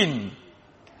இல்மல் யகீன்,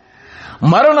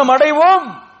 மரணம் அடைவோம்,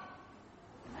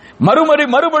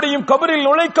 மறுபடியும் கபரில்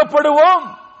நுழைக்கப்படுவோம்,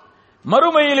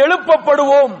 மறுமையில்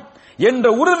எழுப்பப்படுவோம் என்ற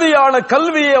உறுதியான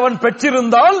கல்வியை அவன்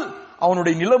பெற்றிருந்தால்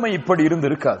அவனுடைய நிலைமை இப்படி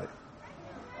இருந்திருக்காது.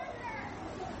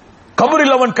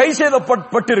 கபரில் அவன் கை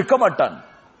செய்தப்பட்டிருக்க மாட்டான்,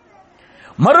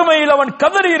 மறுமையில் அவன்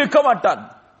கதறி இருக்க மாட்டான்.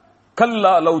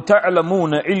 கல்லா லவ்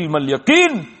தஅலமூன இல்மல்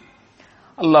யகீன்.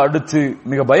 அல்லாஹ் அடுத்து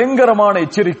மிக பயங்கரமான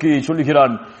எச்சரிக்கையை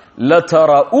சொல்கிறான்,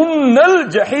 லதரஉன்னல்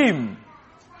ஜஹீம்.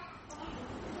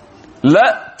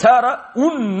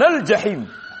 லதரஉன்னல் ஜஹீம்,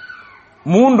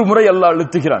 3 முறை அல்லாஹ்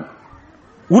அழுத்துகிறான்,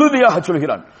 உறுதியாக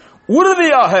சொல்கிறான்.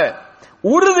 உறுதியாக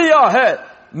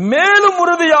மேலும்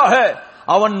உறுதியாக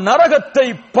அவன் நரகத்தை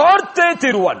பார்த்தே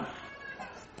தீருவான்.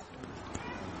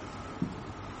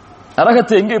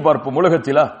 நரகத்தை எங்கே பார்ப்போம்?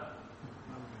 உலகத்திலா?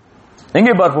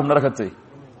 எங்கே பார்ப்போம் நரகத்தை?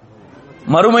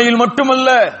 மறுமையில் மட்டுமல்ல,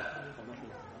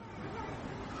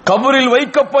 கபரில்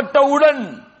வைக்கப்பட்டவுடன்,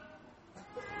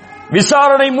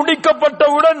 விசாரணை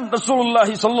முடிக்கப்பட்டவுடன்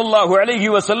ரசூலுல்லாஹி ஸல்லல்லாஹு அலைஹி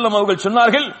வஸல்லம் அவர்கள்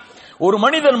சொன்னார்கள், ஒரு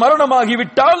மனிதன்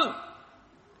மரணமாகிவிட்டால்,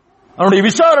 அவனுடைய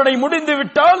விசாரணை முடிந்து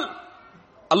விட்டால்,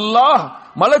 அல்லாஹ்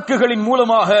மலக்குகளின்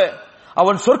மூலமாக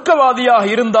அவன் சொர்க்கவாதியாக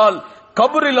இருந்தால்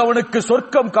கபரில் அவனுக்கு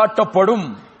சொர்க்கம் காட்டப்படும்,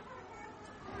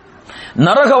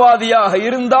 நரகவாதியாக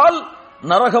இருந்தால்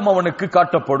நரகம் அவனுக்கு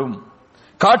காட்டப்படும்.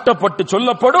 காட்டப்பட்டு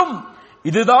சொல்லப்படும்,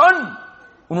 இதுதான்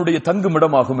உன்னுடைய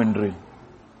தங்குமிடமாகும் என்று.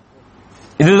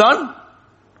 இதுதான்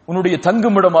உன்னுடைய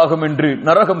தங்குமிடமாகும் என்று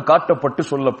நரகம் காட்டப்பட்டு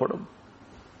சொல்லப்படும்.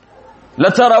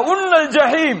 லதரவுன்னல்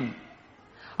ஜஹீம்,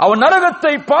 அவன்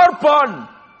நரகத்தை பார்ப்பான்.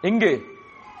 எங்கே?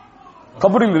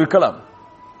 கபரில் இருக்கலாம்.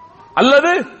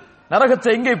 அல்லது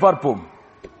நரகத்தை எங்கே பார்ப்போம்?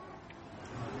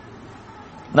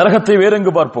 நரகத்தை வேற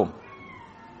எங்கு பார்ப்போம்?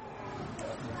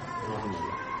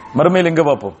 மறுமையில் எங்க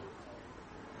பார்ப்போம்?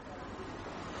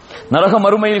 நரகம்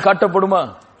மறுமையில் காட்டப்படுமா?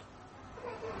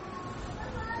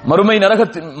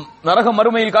 நரகம்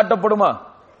மறுமையில் காட்டப்படுமா?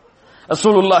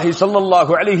 ரசூலுல்லாஹி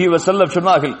ஸல்லல்லாஹு அலைஹி வஸல்லம்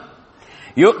சொன்னார்கள்,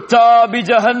 யுக்தா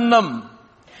பிஜஹன்னம்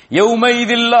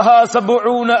யௌமைதில் லஹா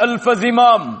 70000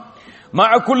 ஜிமாம்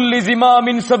மஅ குல்லி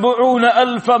ஜிமாமின்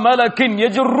 70000 மலக்கின்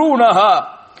யஜ்ருனஹா.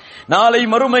 நாளை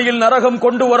மறுமையில் நரகம்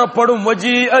கொண்டு வரப்படும்.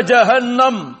 வஜீஅ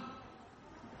ஜஹன்னம்,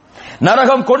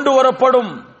 நரகம் கொண்டு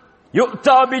வரப்படும்.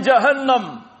 யுக்தா பிஜஹன்னம்,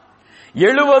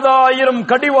 70000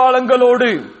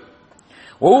 கடிவாளங்களோடு,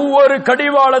 ஒவ்வொரு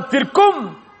கடிவாளத்திற்கும்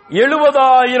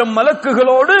 70000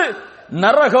 மலக்குகளோடு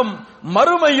நரகம்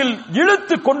மறுமையில்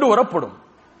இழுத்து கொண்டு வரப்படும்.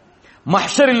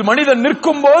 மஹ்ஷரில் மனிதன்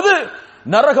நிற்கும் போது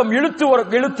நரகம்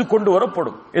இழுத்து கொண்டு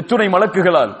வரப்படும். எத்துணை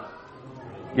மலக்குகளால்?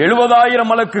 70000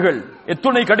 மலக்குகள்.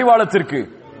 எத்துணை கடிவாளத்திற்கு?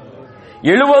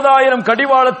 70000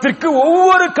 கடிவாளத்திற்கு,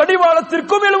 ஒவ்வொரு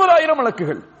கடிவாளத்திற்கும் 70000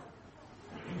 மலக்குகள்.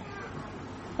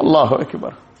 அல்லாஹு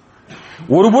அக்பர்.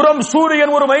 ஒரு புறம்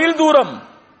சூரியன் ஒரு மைல் தூரம்,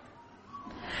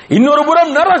 இன்னொரு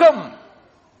புறம் நரகம்.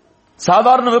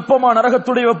 சாதாரண வெப்பமா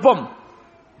நரகத்துடைய வெப்பம்?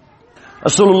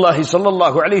 ரசூலுல்லாஹி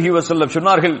ஸல்லல்லாஹு அலைஹி வஸல்லம்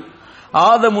சொன்னார்கள்,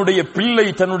 ஆதமுடைய பிள்ளை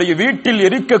தன்னுடைய வீட்டில்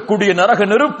எரிக்கக்கூடிய நரக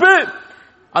நெருப்பு,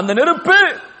 அந்த நெருப்பு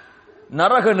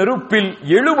நரக நெருப்பில்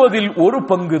 70 ஒரு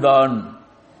பங்குதான்.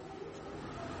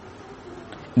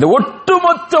 இந்த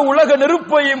ஒட்டுமொத்த உலக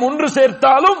நெருப்பையும் ஒன்று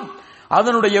சேர்த்தாலும்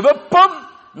அதனுடைய வெப்பம்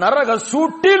நரக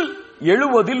சூட்டில்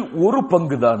 70 ஒரு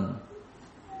பங்குதான்.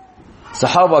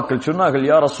 சஹாபாக்கள் சொன்னார்கள்,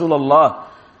 யா ரசூலல்லாஹ்,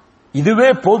 இதுவே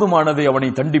போதுமானது அவனை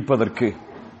தண்டிப்பதற்கு.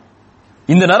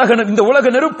 இந்த உலக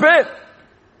நெருப்பே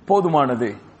போதுமானது.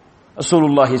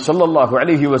 ரசூலுல்லாஹி ஸல்லல்லாஹு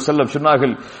அலைஹி வஸல்லம்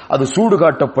சொன்னார்கள், அது சூடு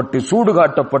காட்டப்பட்டு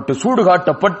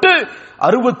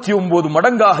 69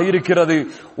 மடங்காக இருக்கிறது.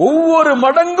 ஒவ்வொரு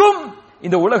மடங்கும்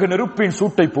இந்த உலக நெருப்பின்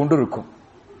சூட்டை போன்றிருக்கும்.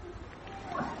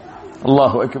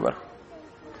 அல்லாஹு அக்பர்.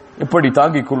 எப்படி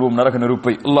தாங்கிக் கொள்வோம் நரக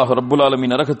நெருப்பை? அல்லாஹ் ரப்புல்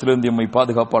ஆலமீன் நரகத்திலிருந்து எம்மை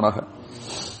பாதுகாப்பானாக.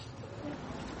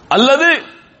 அல்லது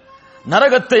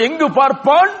நரகத்தை எங்கு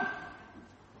பார்ப்பான்?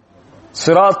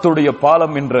 சிராத்துடைய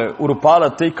பாலம் என்ற ஒரு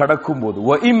பாலத்தை கடக்கும் போது,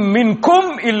 வ இம்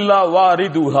மின்கும் இல்லா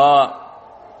வாரிதுஹா,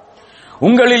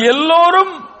 உங்களில்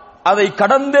எல்லோரும் அதை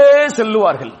கடந்தே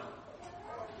செல்லுவார்கள்.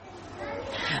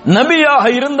 நபியாக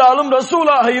இருந்தாலும்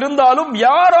ரசூலாக இருந்தாலும்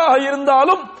யாராக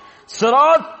இருந்தாலும்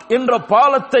சிராத் என்ற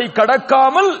பாலத்தை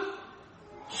கடக்காமல்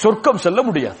சொர்க்கம் செல்ல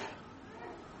முடியாது.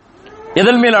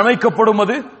 எதன் மேல் அமைக்கப்படும்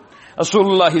அது?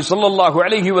 ரசூலுல்லாஹி ஸல்லல்லாஹு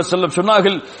அலைஹி வஸல்லம்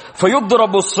சொன்னார்கள்,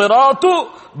 ஃபயுத்ரபு ஸிராத்து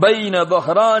பைன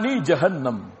தஹ்ரானி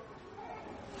ஜஹன்னம்,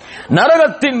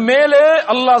 நரகத்தின் மேலே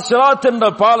அல்லாஹ் சிராத் என்ற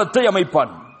பாலத்தை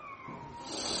அமைப்பான்.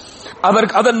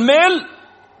 அதன் மேல்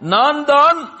நான்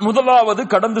தான் முதலாவது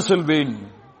கடந்து செல்வேன்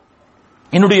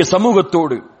என்னுடைய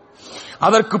சமூகத்தோடு.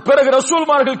 அதற்கு பிறகு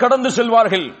ரசூல்மார்கள் கடந்து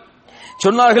செல்வார்கள்.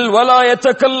 சொன்னார்கள், வலா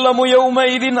யதகல்லமு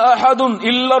யௌமைதின் அஹதுன்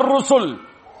இல்லர் ருசுல்,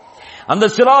 அந்த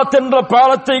சிராத் என்ற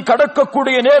பாலத்தை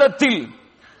கடக்கக்கூடிய நேரத்தில்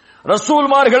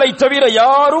ரசூல்மார்களை தவிர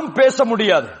யாரும் பேச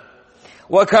முடியாது.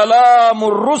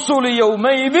 வகலாமுர் ருசுலி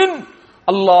யௌமைதின்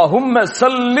அல்லாஹும்ம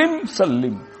சல்லிம்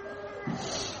சல்லிம்,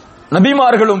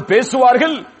 நபிமார்களும்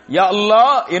பேசுவார்கள், யா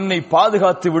அல்லாஹ் என்னை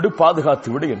பாதுகாத்து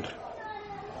விடு என்று.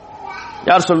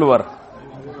 யார் சொல்லுவார்?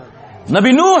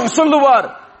 நபி நூஹ் சொல்லுவார்.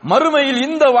 மறுமையில்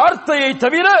இந்த வார்த்தையை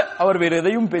தவிர அவர் வேறு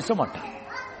எதையும் பேச மாட்டார்.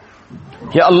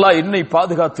 யா அல்லாஹ் என்னை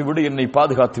பாதுகாத்து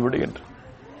விடு என்று.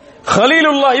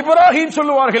 கலீலுல்லாஹ் இப்ராஹிம்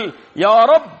சொல்லுவார்கள், யா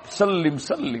ரப் சல்லிம்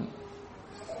சல்லிம்.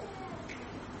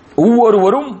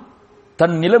 ஒவ்வொருவரும்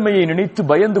தன் நிலைமையை நினைத்து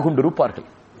பயந்து கொண்டிருப்பார்கள்.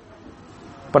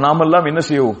 இப்ப நாமெல்லாம் என்ன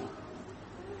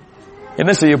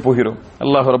செய்ய போகிறோம்?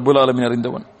 அல்லாஹ் ரப்புல் ஆலமீன்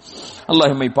அறிந்தவன்.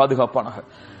 அல்லாஹ் எம்மை பாதுகாப்பானாக.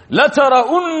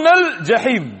 லதரஉன்னல்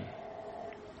ஜஹீம்.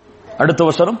 அடுத்த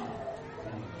வசனம்,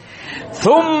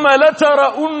 ثم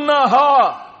لترؤنها.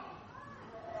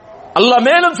 அல்லாஹ்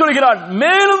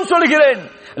மேலும் சொல்கிறேன்,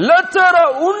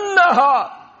 லதரஉன்னஹா,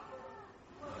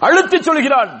 அழுத்தி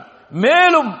சொல்கிறான்.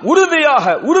 மேலும் உறுதியாக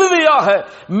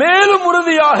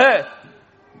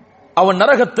அவன்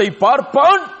நரகத்தை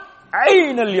பார்ப்பான்.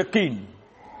 ஐனல் யகீன்,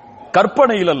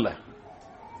 கற்பனையில் அல்ல,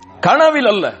 கனவில்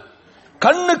அல்ல,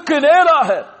 கண்ணுக்கு நேராக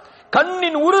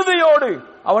கண்ணின் உறுதியோடு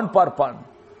அவன் பார்ப்பான்.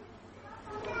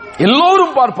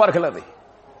 எல்லோரும் பார்ப்பார்கள் அதை.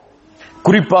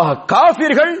 குறிப்பாக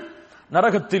காஃபிர்கள்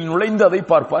நரகத்தில் நுழைந்து அதை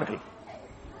பார்ப்பார்கள்.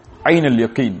 ஐனல்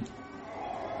யகீன்,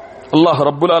 அல்லாஹ்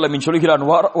ரப்புல் ஆலமீன் சொல்கிறான்,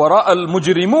 வராஅல்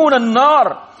முஜ்ரிமூன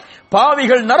அன்னார்,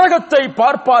 பாவிகள் நரகத்தை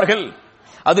பார்ப்பார்கள்,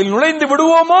 அதில் நுழைந்து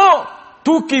விடுவோமோ,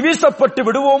 தூக்கி வீசப்பட்டு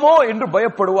விடுவோமோ என்று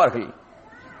பயப்படுவார்கள்.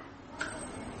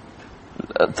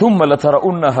 ثم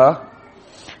لترؤنها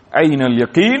عين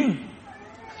اليقين.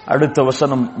 அடுத்த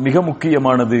வசனம் மிக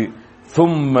முக்கியமானது.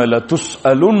 ثم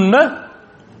لتسألن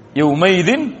يومئذ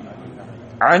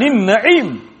عن النعيم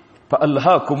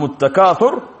فألهاكم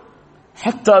التكاثر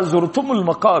حتى زرتم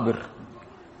المقابر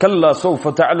كلا سوف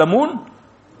تعلمون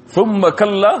ثم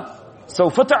كلا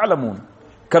سوف تعلمون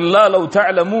كلا لو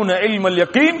تعلمون علم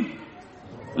اليقين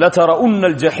لترؤن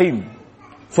الجحيم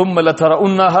ثم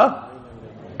لترؤنها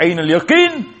عين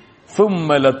اليقين ثم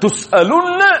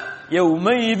لتسألن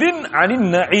يومئذ عن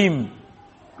النعيم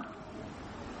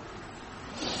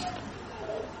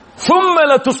ثم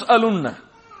لتسألن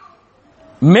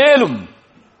மேலும்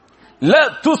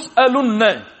லதுஸ்அலுன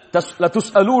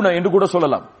என்று கூட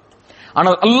சொல்லலாம்.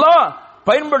 ஆனால் அல்லாஹ்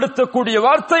பயன்படுத்தக்கூடிய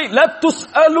வார்த்தை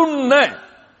லதுஸ்அலுன்ன.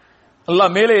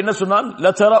 அல்லாஹ் மேலே என்ன சொன்னான்?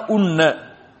 லதரஉன்ன.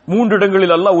 3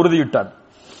 இடங்களில் அல்லாஹ் உறுதியிட்டான்.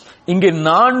 இங்கே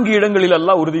 4 இடங்களில்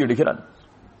அல்லாஹ் உறுதியிடுகிறான்.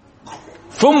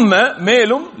 ثم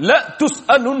மேலும்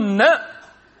லதுஸ்அலுன்ன,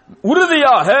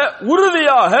 உறுதியாக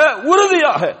உறுதியாக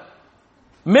உறுதியாக,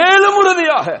 மேலும்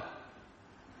உறுதியாக.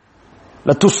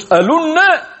 லதுஸ்அலுன்ன,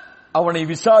 அவனை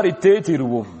விசாரித்தே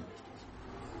தீருவோம்,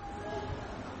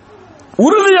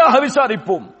 உறுதியாக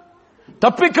விசாரிப்போம்,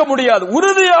 தப்பிக்க முடியாது,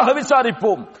 உறுதியாக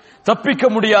விசாரிப்போம், தப்பிக்க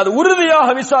முடியாது, உறுதியாக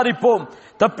விசாரிப்போம்,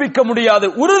 தப்பிக்க முடியாது,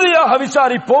 உறுதியாக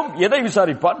விசாரிப்போம். எதை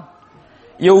விசாரிப்பான்?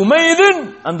 யௌமைதின்,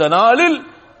 அந்த நாளில்,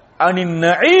 அனின்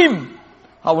நஈம்,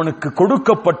 அவனுக்கு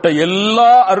கொடுக்கப்பட்ட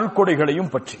எல்லா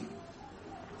அருள்கொடைகளையும் பற்றி.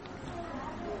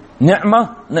 நிஅமா,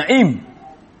 நஈம்,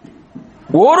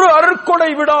 ஒரு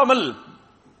அருள்கொடை விடாமல்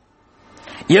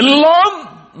எல்லாம்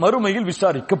மறுமையில்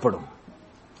விசாரிக்கப்படும்.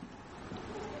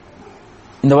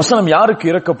 இந்த வசனம் யாருக்கு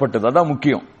இறக்கப்பட்டது? அதான்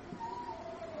முக்கியம்.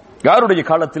 யாருடைய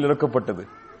காலத்தில் இறக்கப்பட்டது?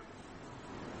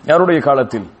 யாருடைய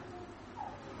காலத்தில்?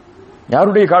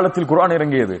 யாருடைய காலத்தில் குர்ஆன்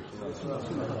இறங்கியது?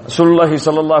 ரசூலுல்லாஹி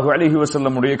ஸல்லல்லாஹு அலைஹி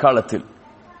வஸல்லம் உடைய காலத்தில்,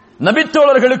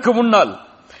 நபித்தோழர்களுக்கு முன்னால்.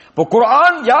 இப்போ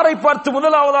குர்ஆன் யாரை பார்த்து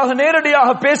முதலாவதாக நேரடியாக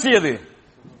பேசியது?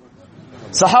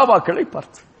 சஹாபாக்களை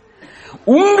பார்த்து.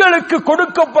 உங்களுக்கு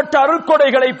கொடுக்கப்பட்ட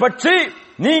அருள்கொடைகளை பற்றி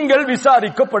நீங்கள்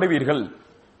விசாரிக்கப்படுவீர்கள்.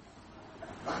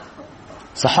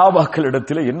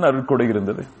 சஹாபாக்களிடத்தில் என்ன அருள்கொடை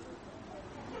இருந்தது?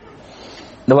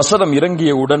 இந்த வசனம்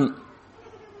இறங்கியவுடன்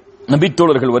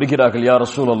நபித்தோழர்கள் வருகிறார்கள். யா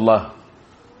ரசூலல்லாஹ்,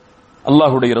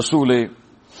 அல்லாஹ்வுடைய ரசூலே,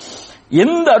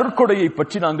 எந்த அருள்கொடையை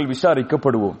பற்றி நாங்கள்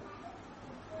விசாரிக்கப்படுவோம்?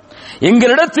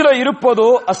 எங்களிடத்தில் இருப்பதோ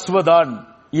அஸ்வதான்,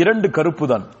 2 கருப்பு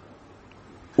தான்.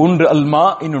 ஒன்று அல்மா,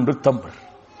 இன்னொன்று தம்பர்.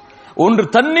 ஒன்று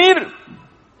தண்ணீர்,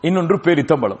 இன்னொன்று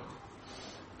பேரித்தம்பளம்.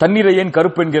 தண்ணீரை ஏன்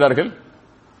கருப்பு என்கிறார்கள்?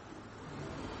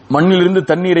 மண்ணிலிருந்து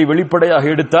தண்ணீரை வெளிப்படையாக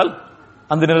எடுத்தால்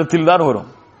அந்த நிறத்தில் தான் வரும்.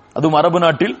 அதுவும் அரபு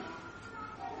நாட்டில்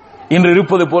இன்று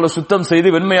இருப்பது போல சுத்தம் செய்து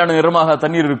வெண்மையான நிறமாக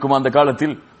தண்ணீர் இருக்கும். அந்த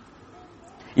காலத்தில்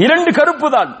 2 கருப்பு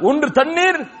தான். ஒன்று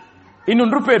தண்ணீர்,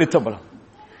 இன்னொன்று பேரித்தம்பளம்.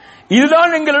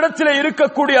 இதுதான் எங்களிடத்தில்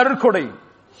இருக்கக்கூடிய அருள்கொடை.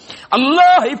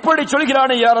 அல்லாஹ் இப்படி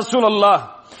சொல்கிறானே, யா ரசூலல்லாஹ்,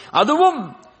 அதுவும்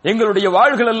எங்களுடைய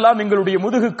வாள்கள் எல்லாம் எங்களுடைய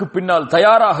முதுகுக்கு பின்னால்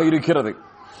தயாராக இருக்கிறது.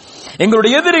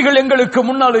 எங்களுடைய எதிரிகள் எங்களுக்கு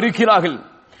முன்னால் இருக்கிறார்கள்.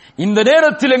 இந்த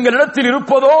நேரத்தில் எங்களிடத்தில்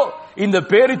இருப்பதோ இந்த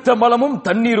பேரித்தம்பளமும்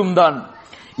தண்ணீரும் தான்.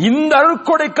 இந்த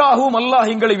அருள்கொடைக்காகவும் அல்லாஹ்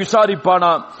எங்களை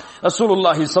விசாரிப்பானா?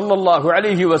 ரசூலுல்லாஹி ஸல்லல்லாஹு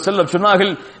அலைஹி வஸல்லம்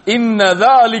சொன்னார்கள், இன்ன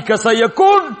ذلك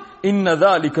سيكون, இன்ன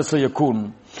ذلك سيكون.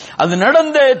 அது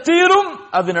நடந்தே தீரும்,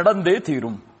 அது நடந்தே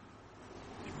தீரும்.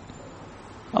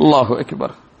 அல்லாஹு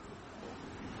அக்பர்.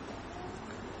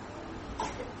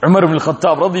 உமர் இப்னு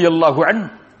கத்தாப் ரலியல்லாஹு அன்ஹு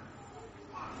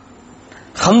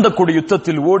கந்தக்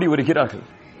யுத்தத்தில் ஓடி வருகிறார்கள்.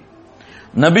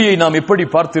 நபியை நாம் எப்படி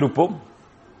பார்த்திருப்போம்?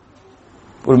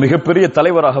 ஒரு மிகப்பெரிய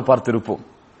தலைவராக பார்த்திருப்போம்,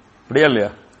 அப்படியா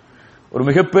இல்லையா? ஒரு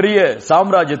மிகப்பெரிய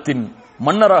சாம்ராஜ்யத்தின்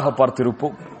மன்னராக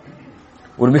பார்த்திருப்போம்,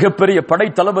 ஒரு மிகப்பெரிய படை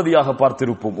தளபதியாக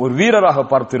பார்த்திருப்போம், ஒரு வீரராக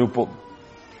பார்த்திருப்போம்,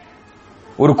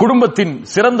 ஒரு குடும்பத்தின்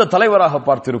சிறந்த தலைவராக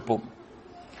பார்த்திருப்போம்.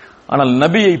 ஆனால்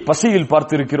நபியை பசியில்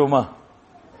பார்த்திருக்கிறோமா?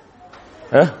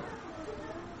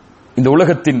 இந்த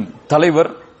உலகத்தின்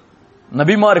தலைவர்,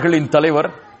 நபிமார்களின் தலைவர்,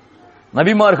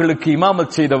 நபிமார்களுக்கு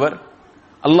இமாமத் செய்தவர்,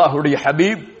 அல்லாஹ்வுடைய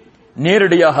ஹபீப்,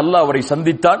 நேரடியாக அல்லாஹ் அவரை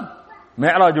சந்தித்தான்.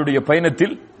 மிஅராஜுடைய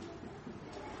பயணத்தில்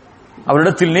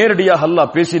அவரிடத்தில் நேரடியாக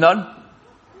அல்லாஹ் பேசினான்.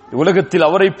 உலகத்தில்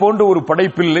அவரை போன்ற ஒரு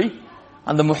படைப்பில்லை.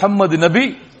 அந்த முஹம்மது நபி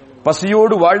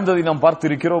பசியோடு வாழ்ந்ததை நாம்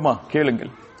பார்த்திருக்கிறோமா?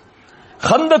 கேளுங்கள்.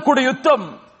 கந்தக் யுத்தம்,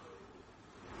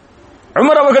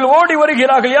 உமர் அவர்கள் ஓடி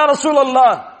வருகிறார்கள். யா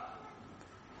ரசூலல்லாஹ்,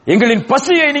 எங்களின்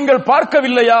பசியை நீங்கள்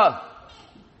பார்க்கவில்லையா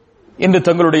என்று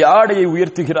தங்களுடைய ஆடையை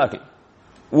உயர்த்துகிறார்கள்.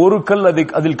 ஒரு கல்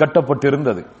அதில்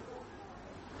கட்டப்பட்டிருந்தது.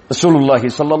 ரசூலுல்லாஹி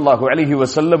ஸல்லல்லாஹு அலைஹி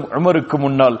வஸல்லம் உமருக்கு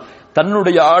முன்னால்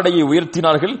தன்னுடைய ஆடையை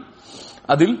உயர்த்தினார்கள்.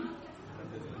 அதில்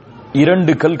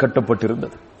 2 கல்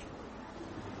கட்டப்பட்டிருந்தது.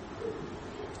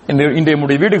 இன்றைய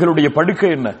நம்முடைய வீடுகளுடைய படுக்கை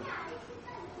என்ன?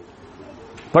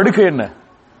 படுக்கை என்ன?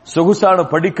 சொகுசான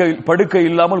படுக்கை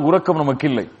இல்லாமல் உறக்கம் நமக்கு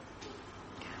இல்லை.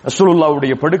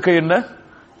 ரசூலுல்லாஹ்வுடைய படுக்கை என்ன?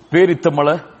 பேரித்தமல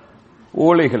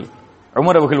ஓலைகள்.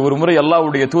 உமர் அவர்கள் ஒரு முறை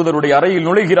அல்லாஹ்வுடைய தூதருடைய அறையில்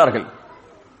நுழைகிறார்கள்.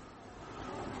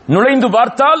 நுழைந்து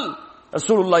பார்த்தால்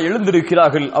ரசூலுல்லாஹ்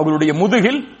எழுந்திருக்கிறார்கள். அவர்களுடைய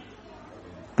முதுகில்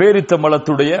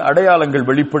பேரித்தமலத்துடைய அடையாளங்கள்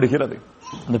வெளிப்படுகிறது.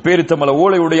 அந்த பேரித்தமல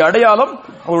ஓலையுடைய அடையாளம்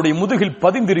அவருடைய முதுகில்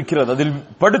பதிந்திருக்கிறது. அதில்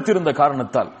படுத்திருந்த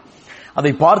காரணத்தால்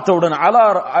அதை பார்த்தவுடன்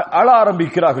அழ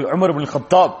ஆரம்பிக்கிறார்கள் உமர் இப்னு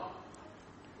கத்தாப்.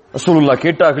 ரசூலுல்லாஹ்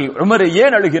கேட்டார்கள், உமரே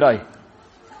ஏன் அழுகிறாய்?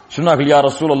 சொன்னார்கள், யா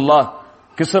ரசூலல்லாஹ்,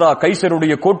 கிஸ்ரா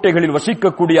கைசருடைய கோட்டைகளில்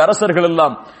வசிக்கக்கூடிய அரசர்கள்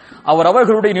எல்லாம்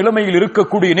அவர்களுடைய நிலைமையில்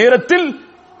இருக்கக்கூடிய நேரத்தில்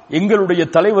எங்களுடைய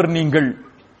தலைவர் நீங்கள்,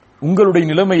 உங்களுடைய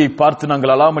நிலைமையை பார்த்து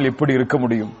நாங்கள் அழாமல் எப்படி இருக்க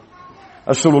முடியும்?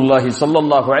 ரசூலுல்லாஹி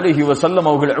ஸல்லல்லாஹு அலைஹி வஸல்லம்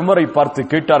அவர்கள் உமரை பார்த்து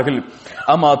கேட்டார்கள்,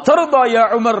 அமா தர்தா யா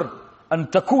உமர் அன்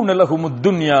தகூன லஹுமுத்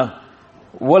துன்யா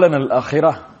வலனல்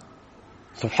ஆখিরাহ?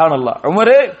 சுப்ஹானல்லாஹ்.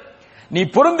 உமரே, நீ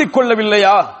பொருந்திக்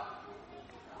கொள்ளவில்லையா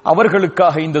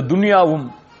அவர்களுக்காக இந்த துன்யாவும்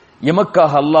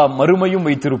எமக்காக அல்லாஹ் மறுமையும்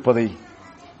வைத்திருப்பதை?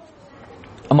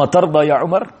 அமா தர்தா யா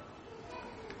உமர்?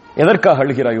 எதற்காக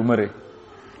அழுகிறாய் உமரே?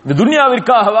 இந்த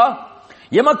துன்யாவிற்காகவா?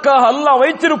 எமக்காக அல்லாஹ்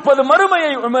வைத்திருப்பது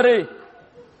மறுமையை உமரே.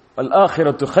 அல்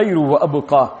ஆখিরাத்து கைரு வ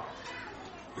அப்கா.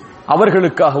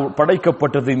 அவர்களுக்காக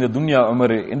படைக்கப்பட்டது இந்த துன்யா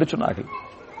உமரே என்று சொன்னார்கள்.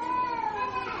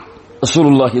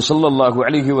 ரசூலுல்லாஹி ஸல்லல்லாஹு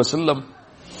அலைஹி வஸல்லம்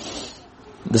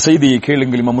இந்த செய்தியை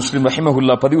கேளுங்கள். இமாம் முஸ்லிம்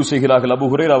ரஹிமஹுல்லாஹ் பதிவு செய்கிறார்கள். அபூ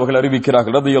ஹுரைரா அவர்கள்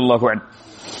அறிவிக்கிறார்கள் ரலியல்லாஹு அன்ஹு,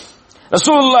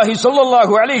 ரசூலுல்லாஹி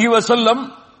ஸல்லல்லாஹு அலைஹி வஸல்லம்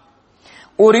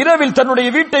ஒரு இரவில் தன்னுடைய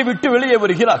வீட்டை விட்டு வெளியே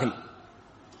வருகிறார்கள்.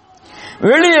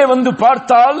 வெளியே வந்து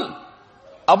பார்த்தால்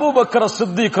அபூபக்கர்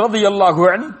சித்திக் ரலியல்லாஹு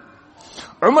அன்ஹு,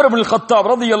 உமர் இப்னு கத்தாப்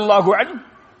ரலியல்லாஹு அன்ஹு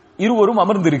இருவரும்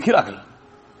அமர்ந்திருக்கிறார்கள்.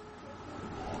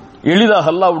 எளிதாக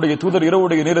அல்லாஹ்வுடைய தூதர்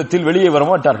இரவுடைய நேரத்தில் வெளியே வர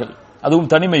மாட்டார்கள், அதுவும்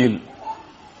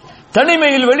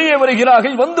தனிமையில் வெளியே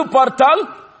வருகிறார்கள். வந்து பார்த்தால்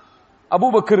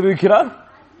அபூபக்கர் இருக்கிறார்,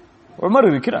 உமர்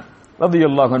இருக்கிறார்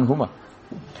ரலியல்லாஹு அன்ஹுமா.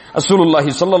 ரசூலுல்லாஹி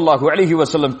ஸல்லல்லாஹு அலைஹி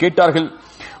வஸல்லம் கேட்டார்கள்,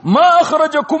 மா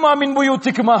அக்ரஜகுமா மின்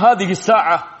புயூத்திகுமா ஹாதிஹி ஸாஅ?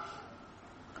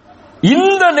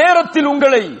 இந்த நேரத்தில்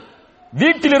உங்களை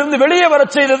வீட்டிலிருந்து வெளியே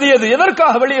வரச் செய்தது எது?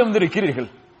 எதற்காக வெளியே வந்திருக்கிறீர்கள்?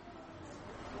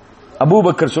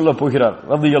 அபூபக்கர் சொல்ல போகிறார்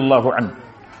ரலியல்லாஹு அன்ஹு.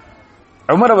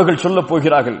 உமர் அவர்கள் சொல்ல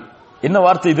போகிறார்கள். என்ன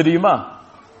வார்த்தை தெரியுமா?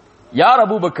 யார்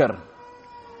அபூபக்கர்?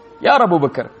 யார்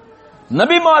அபூபக்கர்?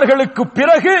 நபிமார்களுக்கு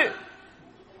பிறகு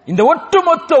இந்த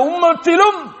ஒட்டுமொத்த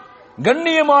உம்மத்திலும்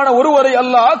கண்ணியமான ஒருவரை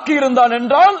அல்லாஹ் ஆக்கியிருந்தான்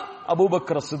என்றால்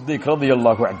அபூபக்கர் சித்திக்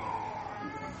ரலியல்லாஹு அன்ஹு.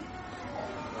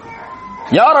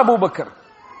 யார் அபூபக்கர்?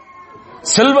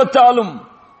 செல்வத்தாலும்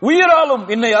உயிராலும்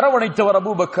என்னை அரவணைத்தவர்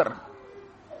அபூபக்கர்.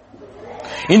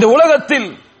 இந்த உலகத்தில்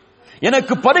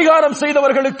எனக்கு பரிகாரம்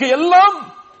செய்தவர்களுக்கு எல்லாம்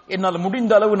என்னால்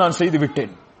முடிந்த அளவு நான்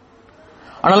செய்துவிட்டேன்.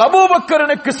 ஆனால் அபூபக்கர்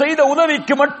எனக்கு செய்த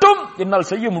உதவிக்கு மட்டும் என்னால்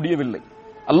செய்ய முடியவில்லை.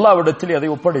 அல்லாஹ்விடத்தில் அதை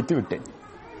ஒப்படைத்து விட்டேன்.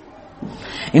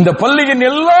 இந்த பள்ளியின்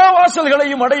எல்லா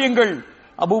வாசல்களையும் அடையுங்கள்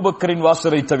அபூபக்கரின்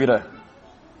வாசலை தவிர.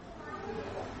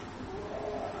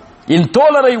 என்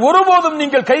தோழரை ஒருபோதும்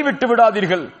நீங்கள் கைவிட்டு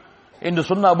விடாதீர்கள் என்று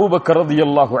சொன்ன அபூபக்கர்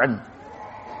ரலியல்லாஹு அன்ஹு,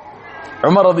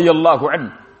 உமர் ரலியல்லாஹு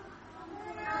அன்ஹு.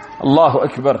 அல்லாஹு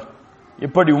அக்பர்.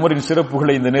 எப்படி உமரின்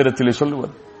சிறப்புகளை இந்த நேரத்தில்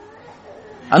சொல்லுவது?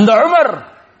 அந்த உமர்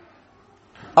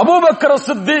அபூபக்கர்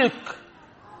சித்திக்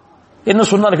என்ன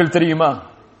சொன்னார்கள் தெரியுமா?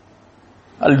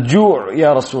 அல் ஜூ யா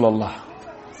ரசூலல்லாஹ்,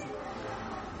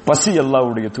 பசி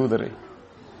அல்லாஹ்வுடைய தூதரே.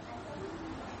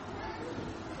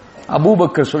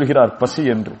 அபூபக்கர் சொல்கிறார் பசி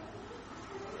என்று,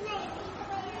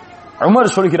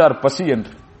 உமர் சொல்கிறார் பசி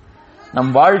என்று.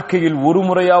 நம் வாழ்க்கையில் ஒரு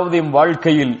முறையாவது எம்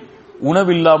வாழ்க்கையில்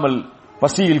உணவில்லாமல்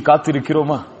பசியில்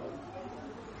காத்திருக்கிறோமா?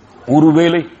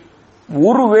 ஒருவேளை,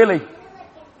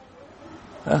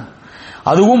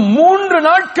 அதுவும் 3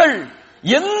 நாட்கள்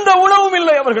எந்த உணவும்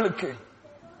இல்லை அவர்களுக்கு.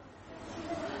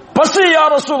 பசி யா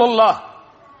ரசூலல்லாஹ்.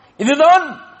 இதுதான்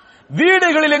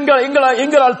வீடுகளில்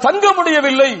எங்களால் தங்க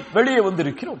முடியவில்லை, வெளியே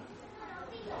வந்திருக்கிறோம்.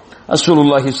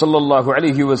 ரசூலுல்லாஹி ஸல்லல்லாஹு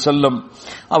அலைஹி வஸல்லம்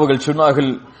அவர்கள்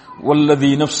சொன்னார்கள்,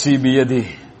 வல்லதி நஃப்ஸி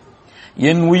பியதிஹி,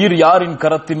 என் உயிர் யாரின்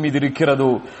கரத்தின் மீது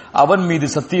இருக்கிறதோ அவன் மீது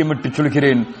சத்தியமிட்டு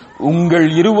சொல்கிறேன், உங்கள்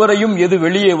இருவரையும் எது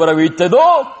வெளியே வர வைத்ததோ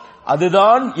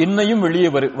அதுதான் என்னையும் வெளியே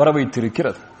வர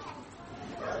வைத்திருக்கிறது.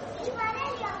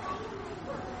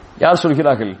 யார்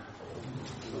சொல்கிறார்கள்?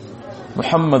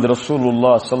 முஹம்மது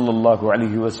ரசூலுல்லாஹ் ஸல்லல்லாஹு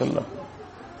அலைஹி வஸல்லம்.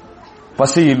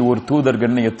 பசியில் ஒரு தூதர்,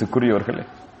 கண்ணியத்துக்குரியவர்களே.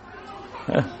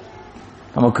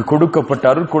 நமக்கு கொடுக்கப்பட்ட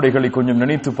அருட்கொடைகளை கொஞ்சம்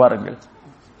நினைத்து பாருங்கள்.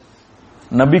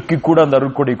 நபிக்கு கூட அந்த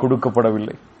அருட்கொடை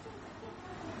கொடுக்கப்படவில்லை.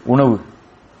 உணவு,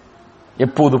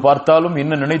 எப்போது பார்த்தாலும்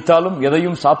என்ன நினைத்தாலும்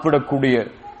எதையும் சாப்பிடக்கூடிய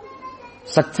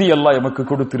சக்தி அல்லாஹ் எமக்கு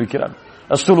கொடுத்திருக்கிறான்.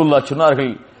 ரசூலுல்லாஹ்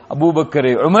சொன்னார்கள்,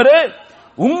 அபூபக்கரே, உமரே,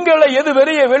 உங்களை எது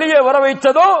வெளியே வர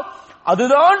வைத்ததோ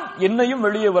அதுதான் என்னையும்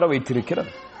வெளியே வர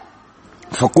வைத்திருக்கிறது.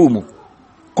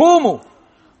 கூமு,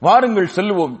 வாருங்கள்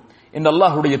செல்வோம் என்று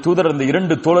அல்லாஹ்வுடைய தூதர் அந்த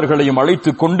 2 தோழர்களையும்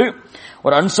அழைத்துக் கொண்டு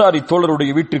ஒரு அன்சாரி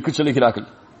தோழருடைய வீட்டிற்கு செல்கிறார்கள்.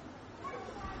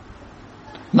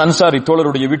 அன்சாரி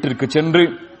தோழருடைய வீட்டிற்கு சென்று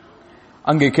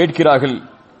அங்கே கேட்கிறார்கள்,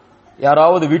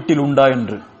 யாராவது வீட்டில் உண்டா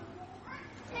என்று.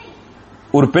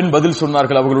 ஒரு பெண் பதில்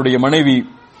சொன்னார்கள், அவர்களுடைய மனைவி,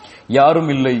 யாரும்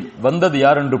இல்லை. வந்தது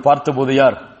யார் என்று பார்த்தபோது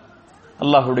யார்?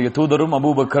 அல்லாஹ்வுடைய தூதரும்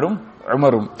அபூபக்கரும்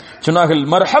உமரும். சொன்னார்கள்,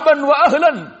 மர்ஹபன் வ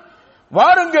அஹ்லன்,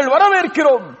 வாருங்கள்,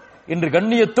 வரவேற்கிறோம் என்று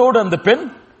கண்ணியத்தோடு அந்த பெண்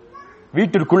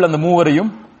வீட்டிற்குள் அந்த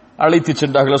மூவரையும் அழைத்து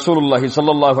சென்றார்கள். ரசூலுல்லாஹி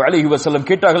ஸல்லல்லாஹு அலைஹி வஸல்லம்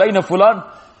கேட்டார்கள், ஐன ஃபுலான்,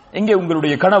 எங்கே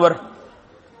உங்களுடைய கணவர்?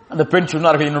 அந்த பெண்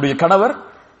சொன்னார்கள், என்னுடைய கணவர்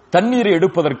தண்ணீரை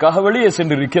எடுப்பதற்காக வெளியே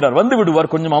சென்றிருக்கிறார், வந்து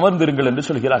விடுவார், கொஞ்சம் அமர்ந்திருங்கள் என்று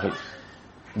சொல்கிறார்கள்.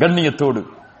 கண்ணியத்தோடு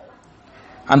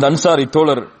அந்த அன்சாரி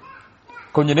தோழர்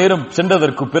கொஞ்ச நேரம்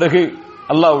சென்றதற்கு பிறகு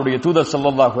அல்லாஹ்வுடைய தூதர்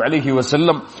ஸல்லல்லாஹு அலைஹி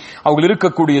வஸல்லம் அவர்கள்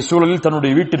இருக்கக்கூடிய சூழலில்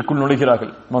தன்னுடைய வீட்டிற்குள்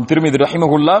நுழைகிறார்கள். இமாம் திர்மிதி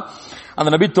ரஹிமஹுல்லாஹ் அந்த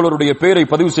நபி தோழருடைய பெயரை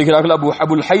பதிவு செய்கிறார்கள்.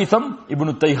 அபுல் ஹைசம்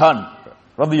இப்னு தைஹான்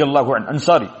ரலியல்லாஹு அன்ஹு,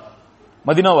 அன்சாரி,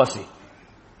 மதீனாவாசி.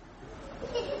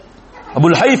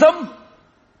 அபுல் ஹைசம்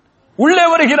உள்ளே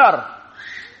வருகிறார்.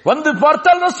 வந்து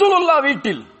பார்த்தால் ரசூலுல்லாஹ்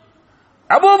வீட்டில்,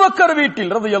 அபூபக்கர் வீட்டில்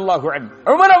ரலியல்லாஹு அன்ஹு,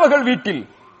 உமர் அவர்கள் வீட்டில்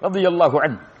ரலியல்லாஹு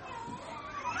அன்ஹு.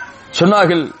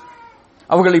 சொன்னார்கள்,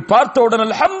 அவர்களை பார்த்தவுடன்,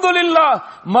 அல்ஹம்துலில்லாஹ்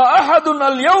மா அஹதுன்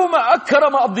அல் யௌம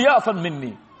அக்ரம அத்யாஃபன்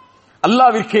மின்னி,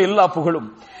 அல்லாஹ்விற்கே எல்லா புகழும்,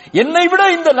 என்னை விட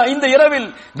இந்த இரவில்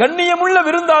கண்ணியமுள்ள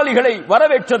விருந்தாளிகளை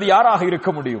வரவேற்றது யாராக இருக்க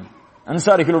முடியும்?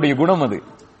 அன்சாரிகளுடைய குணம் அது,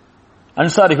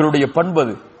 அன்சாரிகளுடைய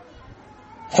பண்பது.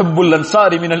 ஹுப்புல்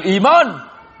அன்சாரி மினல் ஈமான்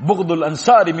புக்துல்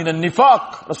அன்சாரி மினன்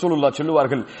நிஃபாக். ரசூலுல்லாஹ்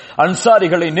சொல்லுவார்கள்,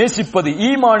 அன்சாரிகளை நேசிப்பது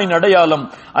ஈமானின் அடையாளம்,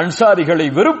 அன்சாரிகளை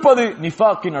வெறுப்பது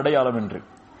நிஃபாக்கின் அடையாளம் என்று.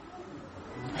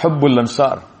 ஹுப்புல்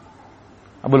அன்சார்.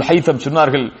 அபுல் ஹைதம்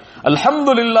சொன்னார்கள்,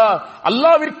 அல்ஹம்துலில்லாஹ்,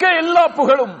 அல்லாஹ்விற்கே எல்லா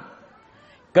புகழும்,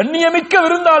 கண்ணியமிக்க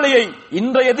விருந்தாளியை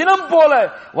இன்றைய தினம் போல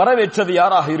வரவேற்றது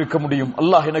யாராக இருக்க முடியும்?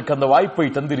 அல்லாஹ் எனக்கு அந்த வாய்ப்பை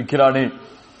தந்திருக்கிறானே.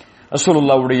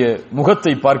 ரசூலுல்லாஹ்வுடைய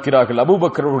முகத்தை பார்க்கிறார்கள்,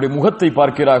 அபூபக்கருடைய முகத்தை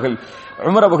பார்க்கிறார்கள்,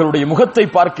 உமர் அவர்களுடைய முகத்தை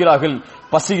பார்க்கிறார்கள்.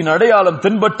 பசியின் அடையாளம்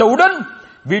தென்பட்டவுடன்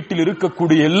வீட்டில்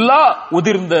இருக்கக்கூடிய எல்லா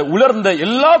உலர்ந்த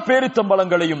எல்லா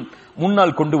பேரித்தம்பழங்களையும்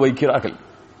முன்னால் கொண்டு வைக்கிறார்கள்.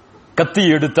 கத்தியை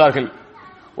எடுத்தார்கள்,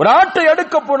 ஒரு ஆட்டை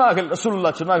அடுக்க போனார்கள்.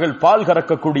 ரசூலுல்லாஹ் சொன்னார்கள், பால்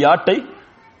கறக்கக்கூடிய ஆட்டை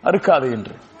அறுக்காதே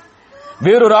என்று.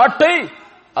 வேறொரு ஆட்டை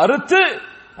அறுத்து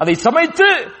அதை சமைத்து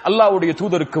அல்லாஹ்வுடைய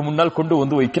தூதருக்கு முன்னால் கொண்டு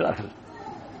வந்து வைக்கிறார்கள்.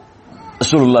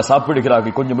 ரசூலுல்லாஹ்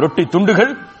சாப்பிடுகிறார்கள். கொஞ்சம் ரொட்டி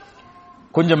துண்டுகள்,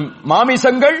 கொஞ்சம்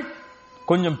மாமிசங்கள்,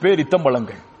 கொஞ்சம்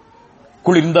பேரித்தம்பழங்கள்,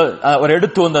 குளிர்ந்த அவர்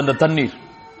எடுத்து வந்த அந்த தண்ணீர்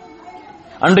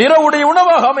அன்று இரவுடைய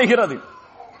உணவாக அமைகிறது.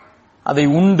 அதை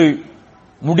உண்டு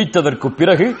முடித்ததற்கு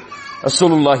பிறகு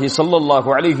ரசூலுல்லாஹி ஸல்லல்லாஹு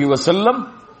அலைஹி வஸல்லம்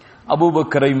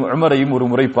அபூபக்கரையும் உமரையும் ஒரு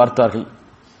முறை பார்த்தார்கள்.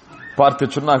 பார்த்து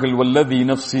சொன்னார்கள், வல்லதி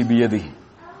நஃப்ஸி பியதிஹி,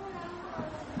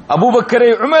 அபூபக்கரே,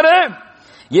 உமரே,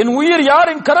 என் உயிர்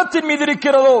யாரின் கரத்தின் மீது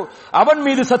இருக்கிறதோ அவன்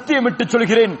மீது சத்தியமிட்டு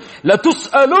சொல்கிறேன்,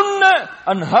 லதுஸ்அலுன்ன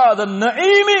அன் ஹாதன்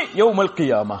நஈமி யௌமல்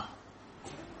கியாமஹ்,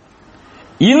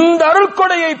 இந்த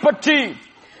அருள்கொடையை பற்றி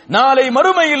நாளை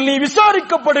மறுமையில் நீ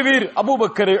விசாரிக்கப்படுவீர்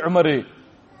அபூபக்கரே, உமரே.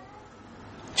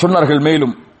 சொன்னார்கள்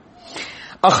மேலும்,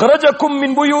 அஹ்ரஜக்கும்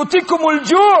மின் புயூதிக்குமுல்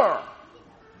ஜூ,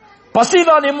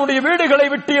 பசிதான் எம்முடைய வீடுகளை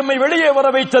விட்டு எம்மை வெளியே வர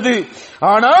வைத்தது.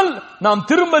 ஆனால் நாம்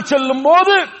திரும்ப செல்லும்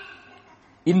போது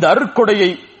இந்த அருட்கொடையை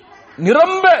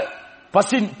நிரம்ப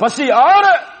பசி ஆற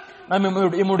நாம்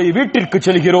எம்முடைய வீட்டிற்கு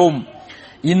செல்கிறோம்.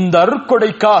 இந்த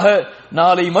அருட்கொடைக்காக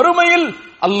நாளை மறுமையில்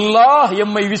அல்லாஹ்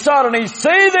எம்மை விசாரணை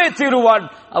செய்தே தீருவான்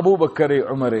அபூபக்கரே,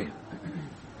 உமரே.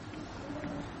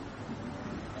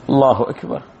 அல்லாஹு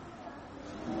அக்பர்.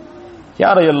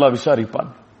 யாரை அல்லாஹ் விசாரிப்பான்?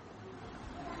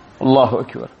 அல்லாஹு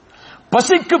அக்பர்.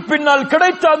 பசிக்கு பின்னால்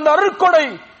கிடைத்த அந்த அருட்கொடை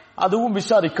அதுவும்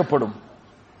விசாரிக்கப்படும்.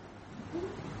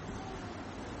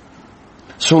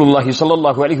 ரசூலுல்லாஹி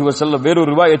ஸல்லல்லாஹு அலைஹி வஸல்லம் வேறொரு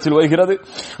ரிவாயத்தில் வருகிறது,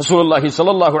 ரசூலுல்லாஹி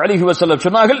ஸல்லல்லாஹு அலைஹி வஸல்லம்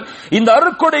சொன்னார்கள், இந்த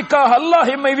அருட்கொடைக்காக அல்லாஹ்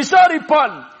எம்மை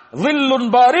விசாரிப்பான். ظில்லுன்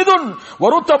பாரிதுன்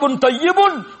வருதபுன்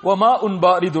தய்யிபுன் வமாஉன்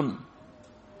பாரிதுன்,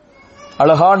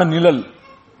 அழகான நிழல்,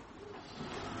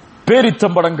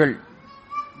 பேரித்தம்பழங்கள்,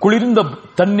 குளிர்ந்த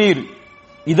தண்ணீர்,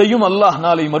 இதையும் அல்லாஹ்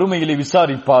நாளை மறுமையிலே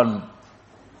விசாரிப்பான்.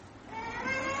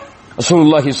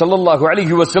 ரசூலுல்லாஹி ஸல்லல்லாஹு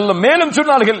அலைஹி வஸல்லம் மேலும்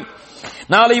சொன்னார்கள்,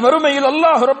 நாளை மறுமையில்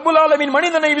அல்லாஹ் ரப்புல் ஆலமீன்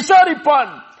மனிதனை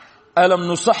விசாரிப்பான். அலம்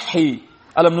நுஸஹி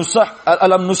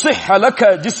அலம் நுஸிஹ் லக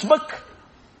ஜிஸ்மக்,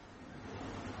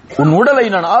 உன் உடலை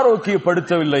நான்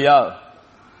ஆரோக்கியப்படுத்தவில்லையா,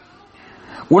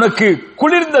 உனக்கு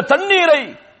குளிர்ந்த தண்ணீரை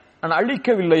நான்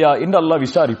அளிக்கவில்லையா என்று அல்லாஹ்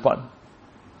விசாரிப்பான்.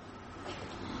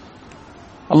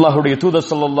 அல்லாஹ்வுடைய தூதர்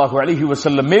ஸல்லல்லாஹு அலைஹி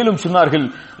வஸல்லம் மேலும் சொன்னார்கள்,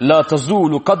 லா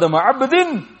தஸூலு கதம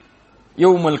அப்தின்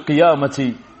யௌமல் கியாமத்தி,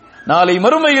 நாளை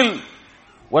மறுமையில்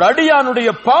ஒரு அடியானுடைய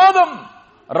பாதம்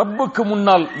ரப்புக்கு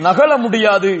முன்னால் நகல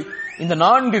முடியாது இந்த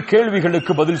 4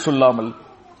 கேள்விகளுக்கு பதில் சொல்லாமல்.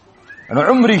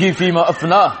 உம்ரிஹி ஃபீமா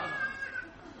அஃப்னா,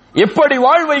 எப்படி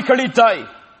வாழ்வை கழித்தாய்,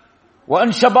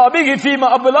 வஅன் ஷபாபிஹி ஃபீமா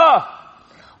அப்லா,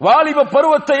 வாலிப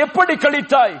பருவத்தை எப்படி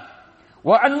கழித்தாய்,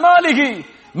 வஅன் மாலிஹி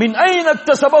மின் ஐன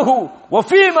இக்தஸபஹு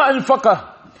வஃபீமா அன்ஃபகஹ,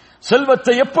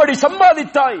 செல்வத்தை எப்படி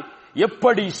சம்பாதித்தாய்,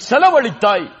 எப்படி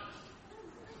செலவழித்தாய்,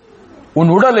 உன்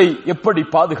உடலை எப்படி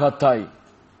பாதுகாத்தாய்.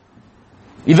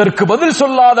 இதற்கு பதில்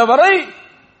சொல்லாத வரை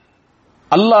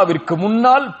அல்லாஹ்விற்கு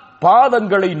முன்னால்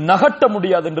பாதங்களை நகட்ட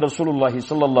முடியாது என்று ரசூலுல்லாஹி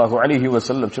ஸல்லல்லாஹு அலைஹி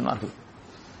வஸல்லம் சொன்னார்கள்.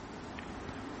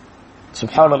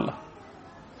 சுப்ஹானல்லாஹ்.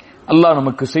 அல்லாஹ்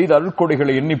நமக்கு செய்த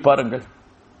அருட்கொடைகளை எண்ணி பாருங்கள்.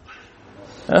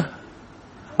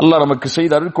 அல்லாஹ் நமக்கு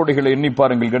செய்த அருட்கொடைகளை எண்ணி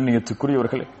பாருங்கள்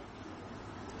கண்ணியத்துக்குரியவர்களே.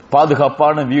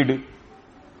 பாதுகாப்பான வீடு,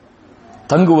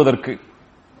 தங்குவதற்கு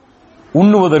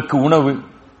உண்ணுவதற்கு உணவு,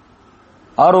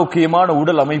 ஆரோக்கியமான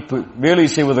உடல் அமைப்பு, வேலை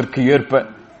செய்வதற்கு ஏற்ப.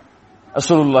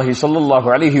 ரசூலுல்லாஹி ஸல்லல்லாஹு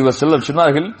அலைஹி வஸல்லம்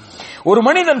சொன்னார்கள், ஒரு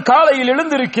மனிதன் காலையில்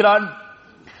எழுந்திருக்கிறான்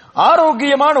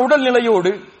ஆரோக்கியமான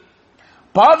உடல்நிலையோடு,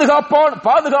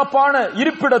 பாதுகாப்பான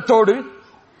இருப்பிடத்தோடு,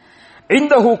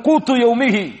 இந்தஹு கூத்து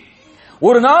யௌமிஹி,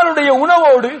 ஒரு நாளுடைய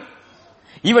உணவோடு.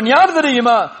 இவன் யார்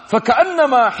தெரியுமா?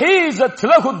 ஃபகஅன்னமா ஹீஸத்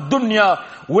லஹு துன்யா,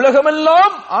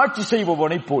 உலகமெல்லாம் ஆட்சி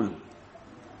செய்பவனை போல்.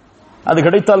 அது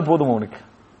கிடைத்தால் போதும் அவனுக்கு.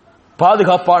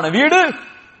 பாதுகாப்பான வீடு.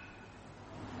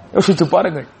 யோசித்து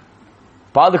பாருங்கள்,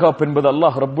 பாதுகாப்பு என்பது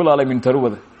அல்லாஹ் ரப்புல் ஆலமீன்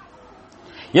தருவது.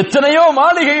 எத்தனையோ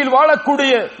மாளிகையில்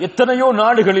வாழக்கூடிய எத்தனையோ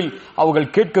நாடுகளில்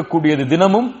அவர்கள் கேட்கக்கூடியது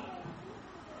தினமும்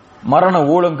மரண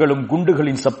ஓலங்களும்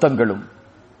குண்டுகளின் சப்தங்களும்.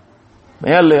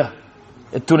 இல்லையா?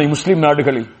 எத்துணை முஸ்லிம்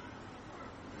நாடுகளில்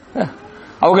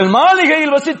அவர்கள்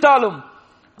மாளிகையில் வசித்தாலும்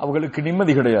அவர்களுக்கு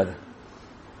நிம்மதி கிடையாது.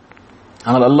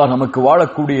 ஆனால் அல்லாஹ் நமக்கு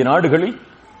வாழக்கூடிய நாடுகளில்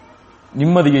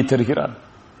நிம்மதியை தருகிறார்.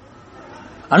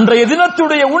 அன்றைய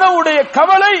தினத்துடைய உணவுடைய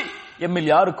கவலை எம்மில்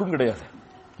யாருக்கும் கிடையாது,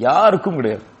 யாருக்கும்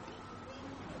கிடையாது.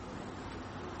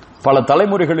 பல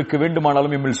தலைமுறைகளுக்கு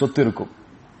வேண்டுமானாலும் எம்மில் சொத்து இருக்கும்.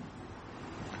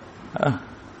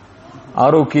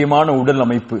 ஆரோக்கியமான உடல்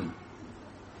அமைப்பு,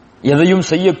 எதையும்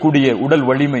செய்யக்கூடிய உடல்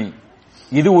வலிமை,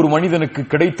 இது ஒரு மனிதனுக்கு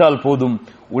கிடைத்தால் போதும்,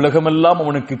 உலகமெல்லாம்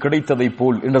அவனுக்கு கிடைத்ததை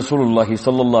போல் என்று ரசூலுல்லாஹி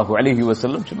ஸல்லல்லாஹு அலைஹி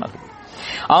வஸல்லம் சொன்னார்கள்.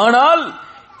 ஆனால்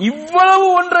இவ்வளவு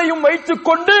ஒன்றையும் வைத்துக்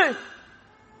கொண்டு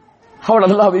அவன்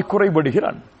அல்லாஹ்வை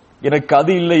குறைபடுகிறான், எனக்கு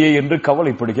அது இல்லையே என்று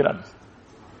கவலைப்படுகிறான்.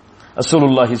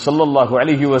 ரசூலுல்லாஹி ஸல்லல்லாஹு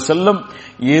அலைஹி வஸல்லம்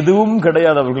எதுவும்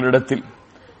கிடையாது அவர்களிடத்தில்.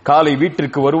 காலை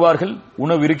வீட்டிற்கு வருவார்கள்,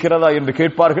 உணவு இருக்கிறதா என்று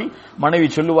கேட்பார்கள். மனைவி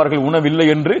சொல்லுவார்கள் உணவில்லை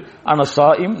என்று. ஆனா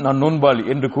சாயிம், நான் நோன்பாளி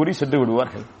என்று கூறி சென்று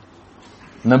விடுவார்கள்.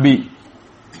 நபி.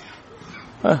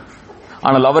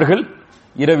 ஆனால் அவர்கள்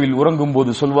இரவில் உறங்கும்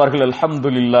போது சொல்வார்கள்,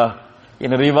 அல்ஹம்துலில்லாஹ்,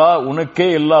 என் இறைவா உனக்கே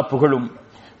எல்லா புகழும்.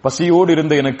 பசியோடு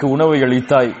இருந்த எனக்கு உணவை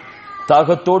அளித்தாய்,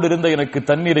 தாகத்தோடு இருந்த எனக்கு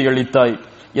தண்ணீரை அளித்தாய்,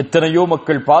 எத்தனையோ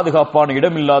மக்கள் பாதுகாப்பான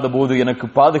இடமில்லாத போது எனக்கு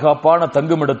பாதுகாப்பான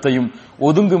தங்குமிடத்தையும்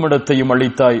ஒதுங்குமிடத்தையும்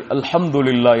அளித்தாய்,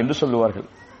 அல்ஹம்துலில்லாஹ் என்று சொல்லுவார்கள்.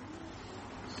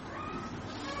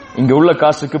 இங்க உள்ள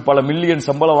காசுக்கு பல மில்லியன்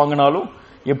சம்பளம் வாங்கினாலும்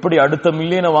எப்படி அடுத்த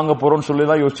மில்லியனை வாங்க போறோம்னு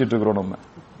சொல்லிதான் யோசிச்சுட்டு இருக்கிறோம். நம்ம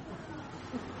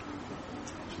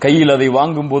கையில் அதை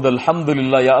வாங்கும் போது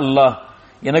அல்ஹம்துலில்லாஹ், யா அல்லாஹ்,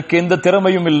 எனக்கு எந்த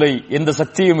திறமையும் இல்லை, எந்த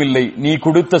சக்தியும் இல்லை, நீ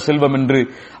கொடுத்த செல்வம் என்று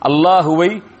அல்லாஹுவை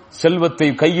செல்வத்தை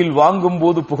கையில் வாங்கும்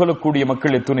போது புகழக்கூடிய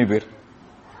மக்கள் எத்தனை பேர்.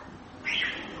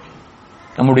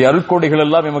 நம்முடைய அருட்கொடைகள்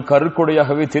எல்லாம் எமக்கு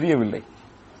அருட்கொடையாகவே தெரியவில்லை.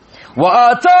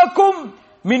 وَآتَاكُمْ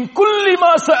مِنْ كُلِّ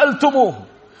مَا سَأَلْتُمُوهُ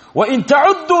وَإِنْ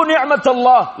تَعُدُّوا نِعْمَةَ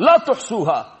اللَّهِ لَا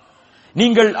تُحْصُوهَا.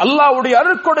 நீங்கள் அல்லாஹ்வுடைய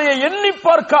அருட்கொடையை எண்ணி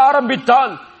பார்க்க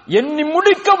ஆரம்பித்தால் எண்ணி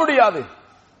முடிக்க முடியாது.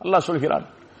 அல்லாஹ் சொல்கிறான்,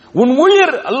 உன்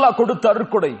உயிர் அல்லாஹ் கொடுத்த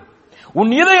அருட்கொடை,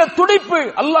 உன் இதய துடிப்பு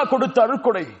அல்லாஹ் கொடுத்த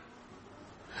அருட்கொடை.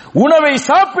 உணவை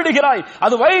சாப்பிடுகிறாய்,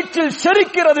 அது வயிற்றில்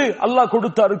செரிக்கிறது, அல்லாஹ்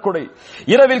கொடுத்த அருட்கொடை.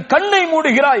 இரவில் கண்ணை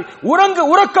மூடுகிறாய்,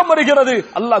 உறக்கம் வருகிறது,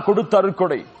 அல்லாஹ் கொடுத்த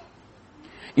அருட்கொடை.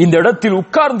 இந்த இடத்தில்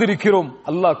உட்கார்ந்திருக்கிறோம்,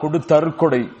 அல்லாஹ் கொடுத்த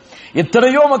அருட்கொடை.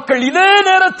 எத்தனையோ மக்கள் இதே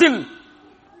நேரத்தில்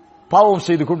பாவம்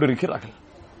செய்து கொண்டிருக்கிறார்கள்,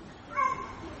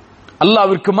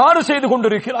 அல்லாஹ்விற்கு மாறு செய்து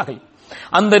கொண்டிருக்கிறார்கள்.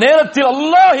 அந்த நேரத்தில்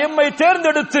அல்லாஹ் எம்மை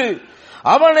தேர்ந்தெடுத்து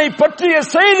அவனை பற்றிய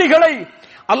செய்திகளை,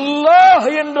 அல்லாஹ்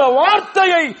என்ற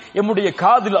வார்த்தையை எம்முடைய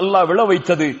காதில் அல்லாஹ் விழ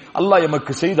வைத்தது அல்லாஹ்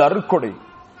எமக்கு செய்த அருட்கொடை.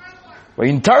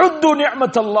 وَإِنْ تَعُدُّوا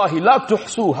نِعْمَةَ اللَّهِ لَا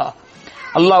تُحْصُوهَا.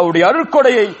 அல்லாஹ்வுடைய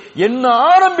அருட்கொடையை எண்ண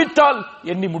ஆரம்பித்தால்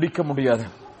எண்ணி முடிக்க முடியாது.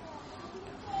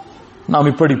 நாம்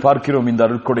இப்படி பார்க்கிறோம் இந்த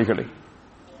அருட்கொடைகளை.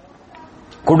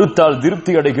 கொடுத்தால்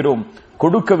திருப்தி அடைகிறோம்,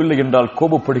 கொடுக்கவில்லை என்றால்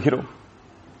கோபப்படுகிறோம்.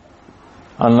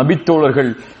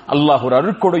 நபித்தோழர்கள் அல்லாஹ் ஒரு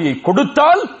அருட்கொடையை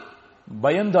கொடுத்தால்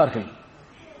பயந்தார்கள்.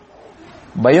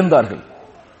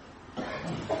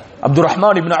 அப்துர்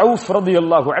ரஹ்மான் இப்னு அவுஃப்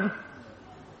ரலியல்லாஹு அன்ஹு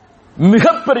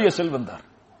மிகப்பெரிய செல்வந்தர்.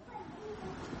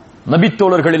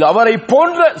 நபித்தோழர்களில் அவரை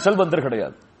போன்ற செல்வந்தர்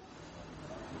கிடையாது.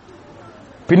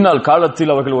 பின்னால்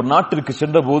காலத்தில் அவர்கள் ஒரு நாட்டிற்கு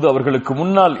சென்ற போது அவர்களுக்கு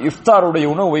முன்னால் இஃப்தாருடைய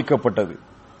உணவு வைக்கப்பட்டது.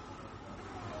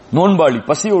 நோன்பாளி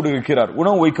பசியோடு இருக்கிறார்,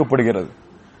 உணவு வைக்கப்படுகிறது.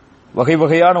 வகை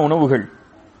வகையான உணவுகள்.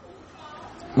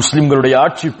 முஸ்லிம்களுடைய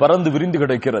ஆட்சி பறந்து விரிந்து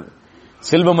கிடக்கிறது.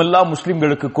 செல்வம் எல்லாம்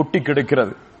முஸ்லிம்களுக்கு கொட்டி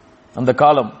கிடக்கிறது. அந்த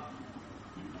காலம்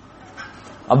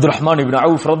அப்துர் ரஹ்மான் இப்னு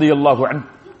அவுஃப் ரலியல்லாஹு அன்ஹு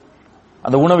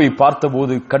அந்த உணவை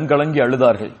பார்த்தபோது கண்கலங்கி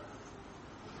அழுதார்கள்.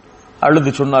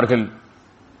 அழுது சொன்னார்கள்,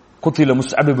 குத்தில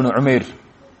முஸ்அப் இப்னு உமைர்,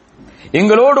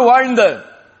 எங்களோடு வாழ்ந்த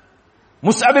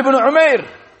முஸ்அப் இப்னு உமைர்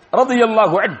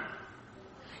ரலியல்லாஹு அன்ஹு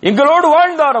எங்களோடு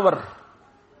வாழ்ந்தார். அவர்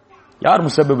யார்?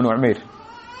 முஸ்அப் இப்னு உமைர்.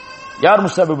 யார்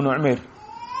முஸ்அப் இப்னு உமைர்?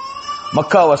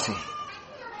 மக்காவாசி.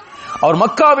 அவர்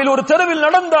மக்காவில் ஒரு தெருவில்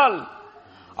நடந்தால்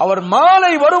அவர்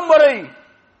மாலை வரும் வரை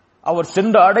அவர்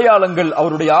சென்ற அடையாளங்கள்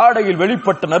அவருடைய ஆடையில்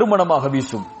வெளிப்பட்ட நறுமணமாக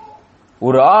வீசும்.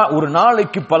 ஒரு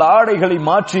நாளைக்கு பல ஆடைகளை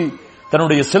மாற்றி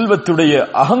தன்னுடைய செல்வத்துடைய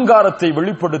அகங்காரத்தை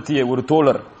வெளிப்படுத்திய ஒரு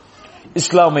தோழர்.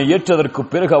 இஸ்லாமை ஏற்றதற்கு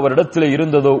பிறகு அவரிடத்தில்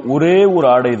இருந்ததோ ஒரே ஒரு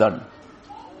ஆடைதான்,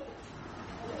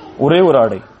 ஒரே ஒரு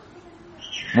ஆடை.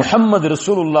 முஹம்மது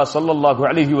ரசூலுல்லாஹ் ஸல்லல்லாஹு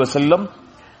அலைஹி வஸல்லம்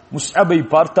முஸ்அபை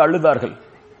பார்த்து அழுதார்கள்.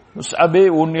 முஸ்அபே,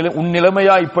 உன்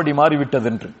நிலைமையா இப்படி மாறிவிட்டது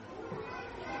என்று.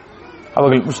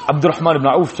 அவர்கள் அப்துர் ரஹ்மான்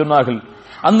இப்னு அவுஃப் சொன்னார்கள்,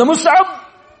 அந்த முஸ்அப்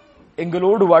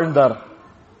எங்களோடு வாழ்ந்தார்,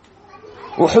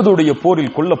 உஹதுடைய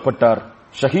போரில் கொல்லப்பட்டார்,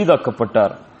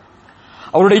 ஷஹீதாக்கப்பட்டார்.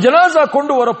 அவருடைய ஜனாசா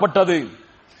கொண்டு வரப்பட்டது.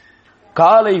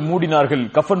 காலை மூடினார்கள்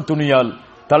கஃன் துணியால்,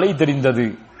 தலை தெரிந்தது.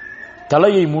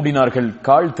 தலையை மூடினார்கள்,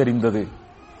 கால் தெரிந்தது.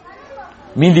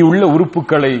 மீதி உள்ள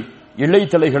உறுப்புகளை இலை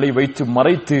தலைகளை வைத்து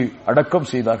மறைத்து அடக்கம்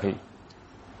செய்தார்கள்.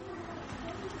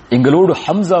 எங்களோடு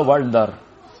ஹம்சா வாழ்ந்தார்,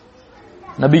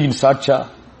 நபியின் சாட்சா.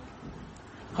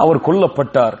 அவர்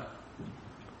கொல்லப்பட்டார்.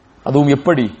 அதுவும்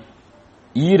எப்படி?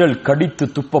 ஈரல் கடித்து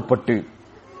துப்பப்பட்டு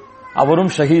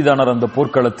அவரும் ஷஹீதானார் அந்த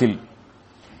போர்க்களத்தில்.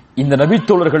 இந்த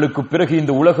நபித்தோழர்களுக்கு பிறகு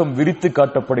இந்த உலகம் விரித்து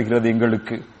காட்டப்படுகிறது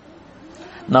எங்களுக்கு.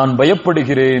 நான்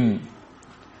பயப்படுகிறேன்,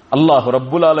 அல்லாஹ்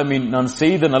ரப்புல் ஆலமீன் நான்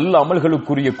செய்த நல்ல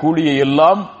அமல்களுக்குரிய கூலியை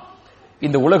எல்லாம்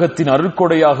இந்த உலகத்தின்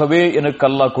அருட்கொடையாகவே எனக்கு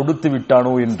அல்லாஹ் கொடுத்து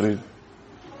விட்டானோ என்று.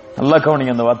 அல்லாஹ்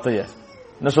கவனிங்க அந்த வார்த்தையை.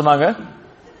 என்ன சொன்னாங்க?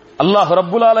 அல்லாஹ்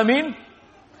ரப்புல் ஆலமீன்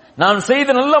நான் செய்த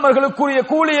நல்ல அமல்களுக்குரிய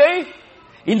கூலியை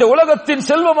இந்த உலகத்தின்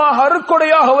செல்வமாக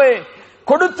அருட்கொடையாகவே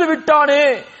கொடுத்து விட்டானே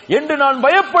என்று நான்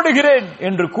பயப்படுகிறேன்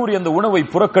என்று கூறி அந்த உணவை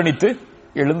புறக்கணித்து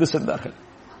எழுந்து சென்றார்கள்.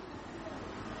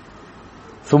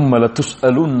 ثُمَّ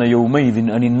لَتُسْأَلُنَّ يَوْمَئِذٍ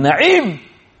عَنِ النَّعِيمِ.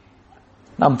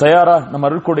 நாம் தயாரா நம்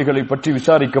அருட்கொடைகளை பற்றி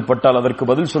விசாரிக்கப்பட்டால் அதற்கு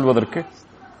பதில் சொல்வதற்கு?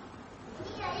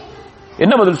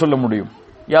 என்ன பதில் சொல்ல முடியும்?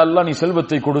 யா அல்லாஹ், நீ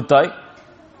செல்வத்தை கொடுத்தாய்,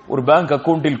 ஒரு பேங்க்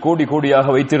அக்கவுண்டில் கோடி கோடியாக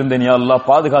வைத்திருந்தேன், யா அல்லாஹ்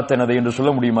பாதுகாத்தேன் அதை என்று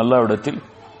சொல்ல முடியும் அல்லாஹ்விடத்தில்?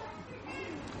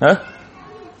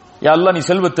 யா அல்லாஹ், நீ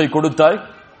செல்வத்தை கொடுத்தாய்,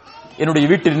 என்னுடைய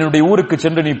வீட்டில் என்னுடைய ஊருக்கு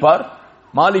சென்று நீ பார்,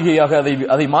 மாளிகையாக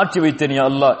அதை மாற்றி வைத்தேன் யா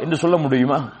அல்லாஹ் என்று சொல்ல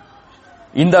முடியுமா?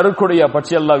 இந்த அருட்கொடையை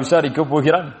பற்றி அல்லாஹ் விசாரிக்க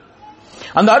போகிறான்.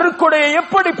 அந்த அருட்கொடையை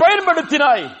எப்படி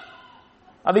பயன்படுத்தினாய்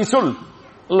அதை சொல்,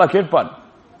 அல்லாஹ் கேட்பான்.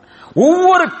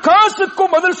 ஒவ்வொரு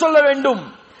காசுக்கும் பதில் சொல்ல வேண்டும்.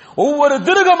 ஒவ்வொரு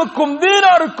திர்ஹமுக்கும்,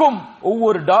 தீனாருக்கும்,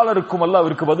 ஒவ்வொரு டாலருக்கும்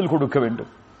அல்லாஹ்விற்கு பதில் கொடுக்க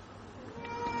வேண்டும்.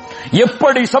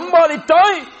 எப்படி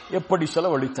சம்பாதித்தாய், எப்படி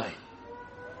செலவழித்தாய்.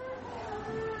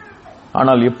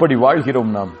 ஆனால் எப்படி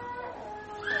வாழ்கிறோம் நாம்?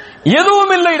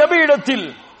 எதுவும் இல்லை நபியிடத்தில்.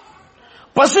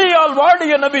 பசியால்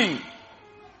வாடிய நபி,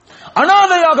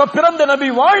 அனாதையாக பிறந்த நபி,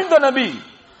 வாழ்ந்த நபி,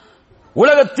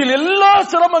 உலகத்தில் எல்லா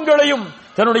சிரமங்களையும்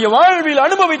தன்னுடைய வாழ்வில்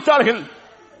அனுபவித்தார்கள்.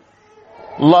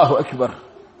 அல்லாஹு அக்பர்.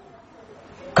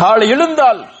 காலை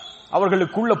எழுந்தால்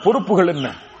அவர்களுக்குள்ள பொறுப்புகள் என்ன?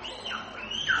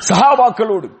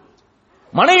 சஹாபாக்களோடு,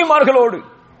 மனைவிமார்களோடு,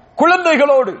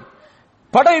 குழந்தைகளோடு,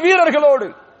 படை வீரர்களோடு,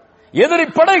 எதிரி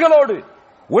படைகளோடு,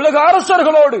 உலக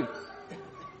அரசர்களோடு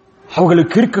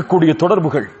அவர்களுக்கு இருக்கக்கூடிய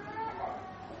தொடர்புகள்.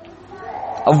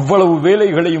 அவ்வளவு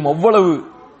வேலைகளையும் அவ்வளவு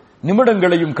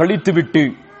நிமிடங்களையும் கழித்துவிட்டு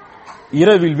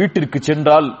இரவில் வீட்டிற்கு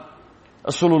சென்றால்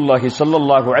ரசூலுல்லாஹி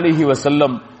ஸல்லல்லாஹு அலைஹி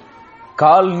வஸல்லம்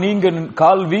கால்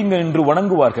வீங்க நின்று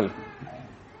வணங்குவார்கள்.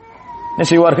 என்ன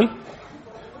செய்வார்கள்?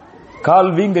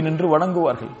 கால் வீங்க நின்று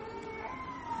வணங்குவார்கள்.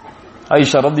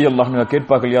 ஆயிஷா ரலியல்லாஹு அன்ஹா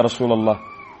கேட்பார்கள், யா ரசூலல்லாஹ்,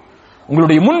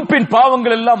 உங்களுடைய முன்பின்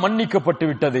பாவங்கள் எல்லாம் மன்னிக்கப்பட்டு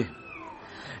விட்டது,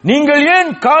 நீங்கள்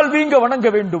ஏன் கால் வீங்க வணங்க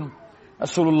வேண்டும்?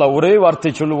 ரசூலுல்லாஹ் ஒரே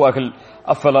வார்த்தை சொல்லுவார்கள்,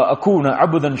 அஃபலா அகூன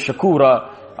அபுதன் ஷகூரா,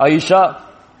 ஆயிஷா,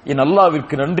 என்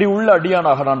அல்லாஹ்விற்கு நன்றி உள்ள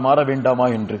அடியானாக நான் மாற வேண்டாமா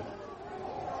என்று.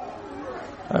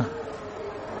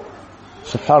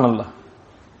 சுப்ஹானல்லாஹ்,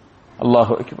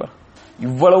 அல்லாஹு அக்பர்.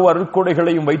 இவ்வளவு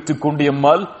அருட்கொடைகளையும் வைத்துக் கொண்டு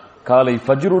எம்மால் காலை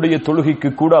ஃபஜ்ருடைய தொழுகைக்கு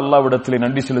கூட அல்லாஹ்விடத்திலே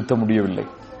நன்றி செலுத்த முடியவில்லை.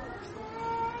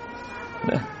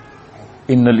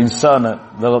 இன்னல் இன்சான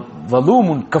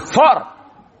வலூமுன் கஃபார்,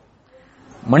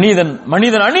 மனிதன்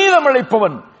அநீதம்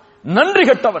இழைப்பவன், நன்றி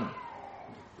கெட்டவன்.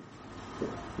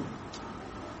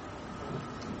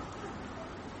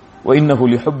 وإنه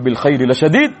لحب الخير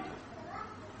لشديد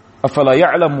أفلا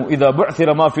يعلم إذا بعثر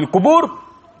ما في القبور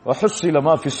وحصل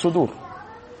ما في الصدور.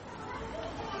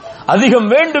 அதிகம்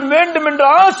வேண்டும் வேண்டும் என்ற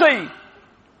ஆசை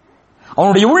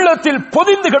அவனுடைய உள்ளத்தில்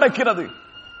பொதிந்து கிடக்கிறது.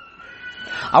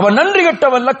 அவன் நன்றி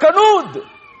கெட்டவன். லக்கனூத்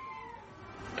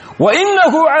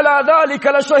وإنه على ذلك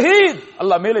لشهيد.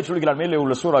 அல்லாஹ் மேலே சொல்கிறான், மேலே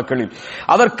உள்ள சூறாக்களில்,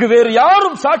 அதற்கு வேறு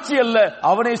யாரும் சாட்சி அல்ல,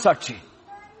 அவனே சாட்சி,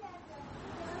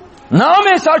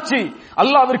 நாமே சாட்சி.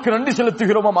 அல்லாஹ்விற்கு நன்றி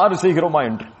செலுத்துகிறோமா, மாறு செய்கிறோமா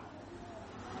என்று.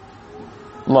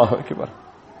 அல்லாஹு அக்பர்.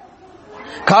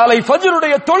 காலை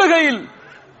ஃபஜ்ருடைய தொழுகையில்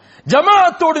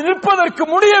ஜமாஅத்தோடு நிற்பதற்கு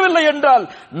முடியவில்லை என்றால்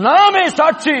நாமே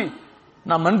சாட்சி,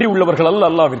 நாம் நன்றி உள்ளவர்கள் அல்ல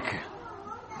அல்லாஹ்விற்கு.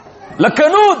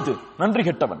 லக்கனூத், நன்றி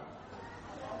கெட்டவன்.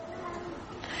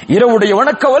 இரவுடைய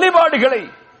வணக்க வழிபாடுகளை,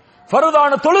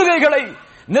 ஃபர்தான தொழுகைகளை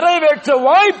நிறைவேற்ற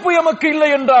வாய்ப்பு எமக்கு இல்லை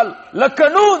என்றால்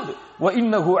லக்கனூத்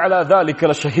وإنه على ذلك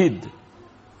لشهيد.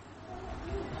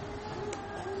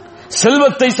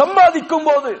 செல்வத்தை சம்பாதிக்கும்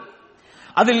போது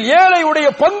அதில் ஏழையுடைய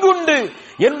பங்குண்டு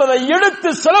என்பதை எடுத்து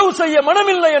செலவு செய்ய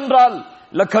மனமில்லை என்றால்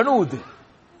லக்கனூத்,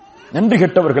 நன்றி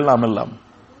கெட்டவர்கள் நாம் எல்லாம்.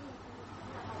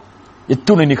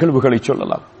 எத்துணை நிகழ்வுகளை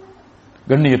சொல்லலாம்.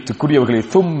 கண்ணியத்துக்குரியவர்களே,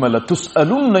 ثم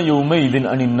لتسألن يومئذ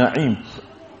عن النعيم.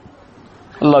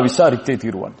 அல்லாஹ் விசாரித்தே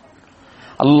தீர்வான்.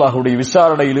 அல்லாஹ்வுடைய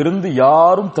விசாரணையிலிருந்து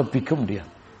யாரும் தப்பிக்க முடியாது.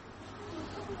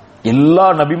 எல்லா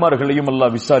நபிமார்களையும்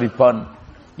அல்லாஹ் விசாரிப்பான்,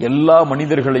 எல்லா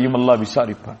மனிதர்களையும் அல்லாஹ்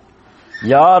விசாரிப்பான்.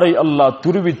 யாரை அல்லாஹ்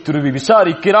துருவி துருவி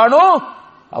விசாரிக்கிறானோ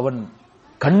அவன்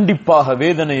கண்டிப்பாக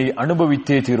வேதனையை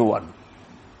அனுபவித்தே தீருவான்.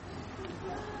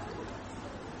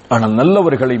 ஆனால்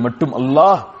நல்லவர்களை மட்டும்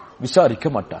அல்லாஹ் விசாரிக்க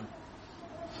மாட்டான்.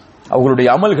 அவர்களுடைய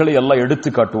அமல்களை அல்லாஹ் எடுத்து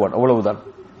காட்டுவான், அவ்வளவுதான்.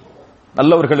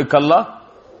 நல்லவர்களுக்கு அல்லாஹ்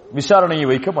விசாரணையை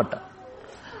வைக்க மாட்டான்,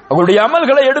 அவர்களுடைய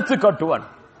அமல்களை எடுத்து காட்டுவான்.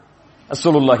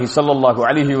 ரசூலுல்லாஹி ஸல்லல்லாஹு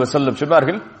அலைஹி வஸல்லம்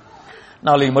சொன்னார்கள்,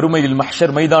 நாளை மறுமையில்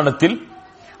மஹ்ஷர் மைதானத்தில்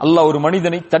அல்லாஹ் ஒரு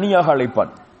மனிதனை தனியாக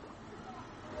அழைப்பான்.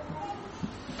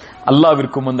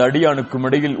 அல்லாஹ்விற்கும் அந்த அடியானுக்கும்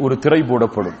இடையில் ஒரு திரை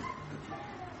போடப்படும்.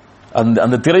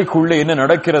 அந்த திரைக்குள்ளே என்ன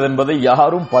நடக்கிறது என்பதை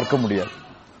யாரும் பார்க்க முடியாது,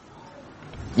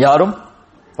 யாரும்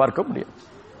பார்க்க முடியாது.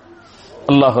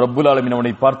 அல்லாஹ் ரப்புல் ஆலமீன்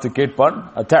அவனை பார்த்து கேட்பான்,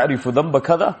 அத்தஅரிஃபு தம்ப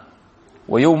கதா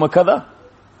வ யௌம கதா,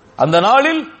 அந்த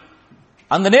நாளில்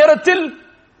அந்த நேரத்தில்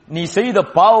நீ செய்த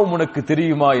பாவம் உனக்கு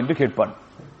தெரியுமா என்று கேட்பான்.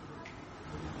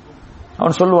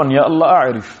 அவன் சொல்லுவான், யா அல்லாஹ்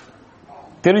அரிஃப்,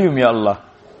 தெரியும் யா அல்லாஹ்.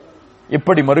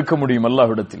 எப்படி மறுக்க முடியும்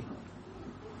அல்லாஹ்விடத்தில்?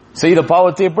 செய்த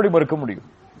பாவத்தை எப்படி மறுக்க முடியும்?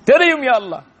 தெரியும் யா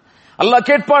அல்லாஹ். அல்லாஹ்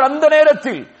கேட்பான், அந்த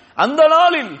நேரத்தில் அந்த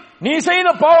நாளில் நீ செய்த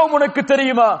பாவம் உனக்கு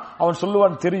தெரியுமா? அவன்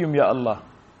சொல்லுவான், தெரியும் யா அல்லாஹ்,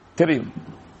 தெரியும்.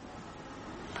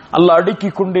 அல்லாஹ்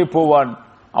அடுக்கிக் கொண்டே போவான்.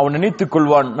 அவன் நினைத்துக்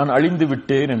கொள்வான், நான் அழிந்து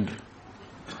விட்டேன் என்று.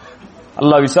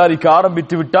 அல்லாஹ் விசாரிக்க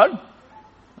ஆரம்பித்து விட்டான்,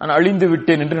 நான் அழிந்து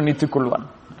விட்டேன் என்று நினைத்துக் கொள்வான்.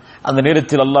 அந்த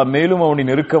நேரத்தில் அல்லாஹ் மேலும் அவனை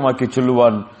நெருக்கமாக்கி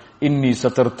சொல்லுவான், இன்னி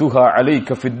சதர்துஹா அலைக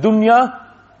ஃபித் துன்யா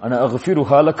அன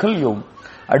அக்ஃபிருஹா லகல் யௌம்.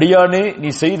 அடியானே, நீ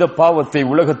செய்த பாவத்தை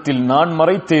உலகத்தில் நான்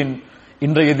மறைத்தேன்,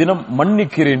 இன்றைய தினம்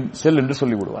மன்னிக்கிறேன், செல் என்று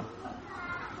சொல்லிவிடுவான்.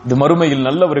 இது மறுமையில்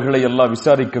நல்லவர்களை அல்லாஹ்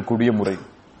விசாரிக்கக்கூடிய முறை.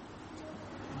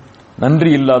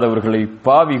 நன்றி இல்லாதவர்களை,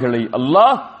 பாவிகளை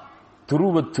அல்லாஹ்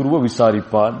துருவ துருவ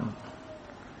விசாரிப்பான்.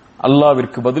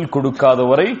 அல்லாஹ்விற்கு பதில் கொடுக்காத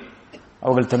வரை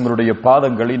அவர்கள் தங்களுடைய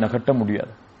பாதங்களை நகட்ட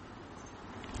முடியாது.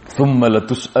 ثُمَّ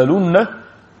لَتُسْأَلُنَّ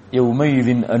يَوْمَئِذٍ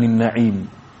عَنِ النَّعِيمِ.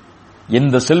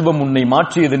 எந்த செல்வம் உன்னை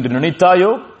மாற்றியது என்று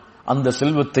நினைத்தாயோ அந்த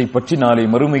செல்வத்தை பற்றி நாளை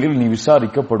மறுமையில் நீ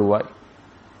விசாரிக்கப்படுவாய்.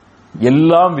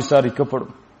 எல்லாம்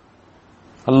விசாரிக்கப்படும்.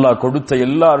 அல்லாஹ் கொடுத்த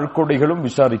எல்லா அருட்கொடைகளும்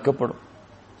விசாரிக்கப்படும்.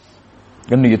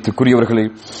 கண்ணியத்துக்குரியவர்களே,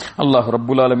 அல்லாஹ்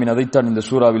ரப்புல் ஆலமீன் அதைத்தான் இந்த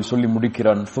சூறாவில் சொல்லி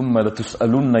முடிக்கிறான். ثُمَّ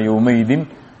لَتُسْأَلُنَّ يَوْمَئِذٍ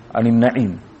عَنِ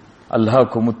النَّعِيمِ.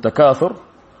 அல்ஹாகுமு தகாசுர்,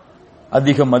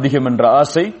 அதிகம் அதிகம் என்ற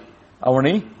ஆசை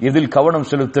அவனை எதில் கவனம்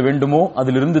செலுத்த வேண்டுமோ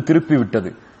அதிலிருந்து திருப்பி விட்டது.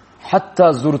 ஹத்தா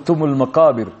ஜுர்துமுல்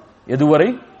மகாபிர், எதுவரை?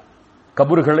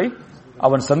 கபர்களை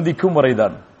அவன் சந்திக்கும்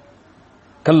வரைதான்.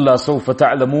 கல்லா சௌஃப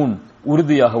தஅலமூன்,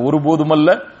 உறுதியாக ஒருபோதுமல்ல,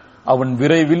 அவன்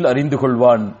விரைவில் அறிந்து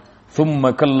கொள்வான். சும்ம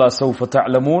கல்லா சௌஃப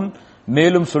தஅலமூன்,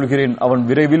 மேலும் சொல்கிறேன், அவன்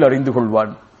விரைவில் அறிந்து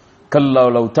கொள்வான். கல்லா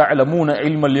லவ் தஅலமூன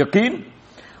இல்மல் யகீன்,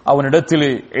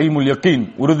 அவனிடத்திலே இல்முல் யகீன்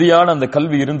உறுதியான அந்த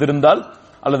கல்வி இருந்திருந்தால்,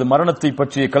 அல்லது மரணத்தை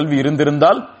பற்றிய கல்வி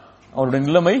இருந்திருந்தால் அவருடைய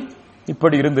நிலைமை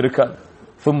இப்படி இருந்திருக்காது.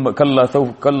 ثم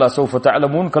كلا سوف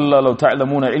تعلمون كلا لو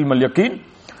تعلمون علم اليقين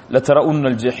لترون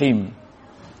الجحيم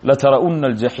لترون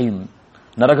الجحيم,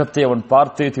 நரகத்தை அவன்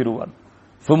பார்த்தே தீருவான்.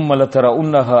 ثم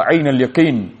لترونها عين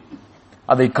اليقين,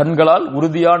 அதை கண்களால்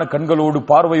உறுதியான கண்களோடு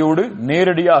பார்வையோடு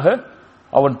நேரடியாக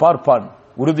அவன் பார்ப்பான்,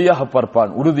 உறுதியாக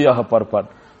பார்ப்பான்.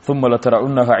 ثم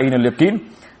لترونها عين اليقين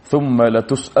ثم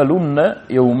لتسألن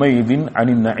يومئذ عن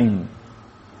النعيم.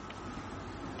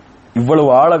 இவ்வளவு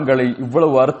ஆழங்களை,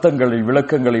 இவ்வளவு அர்த்தங்களை,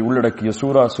 விளக்கங்களை உள்ளடக்கிய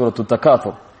சூரத்து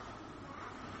தகாதுர்.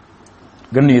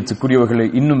 கண்ணியத்துக்குரியவர்களே,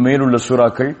 இன்னும் மேலுள்ள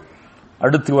சூறாக்கள்,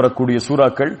 அடுத்து வரக்கூடிய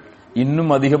சூறாக்கள்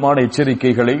இன்னும் அதிகமான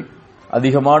எச்சரிக்கைகளை,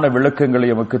 அதிகமான விளக்கங்களை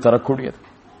நமக்கு தரக்கூடியது.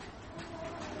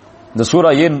 இந்த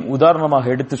சூரா ஏன் உதாரணமாக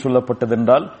எடுத்து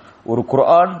சொல்லப்பட்டதென்றால், ஒரு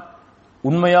குர்ஆன்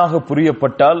உண்மையாக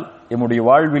புரியப்பட்டால் நம்முடைய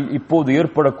வாழ்வில் இப்போது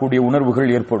ஏற்படக்கூடிய உணர்வுகள்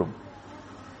ஏற்படும்.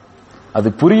 அது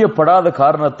புரியப்படாத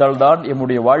காரணத்தால் தான்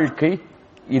நம்முடைய வாழ்க்கை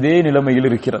இதே நிலைமையில்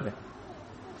இருக்கிறது.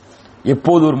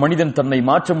 எப்போது ஒரு மனிதன் தன்னை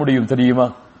மாற்ற முடியும் தெரியுமா?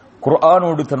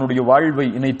 குர்ஆனோடு தன்னுடைய வாழ்வை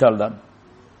இணைத்தால்தான்.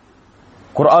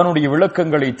 குர்ஆனுடைய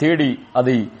விளக்கங்களை தேடி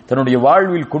அதை தன்னுடைய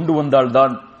வாழ்வில் கொண்டு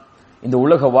வந்தால்தான் இந்த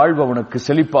உலக வாழ்வு அவனுக்கு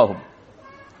செழிப்பாகும்.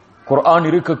 குர்ஆன்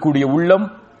இருக்கக்கூடிய உள்ளம்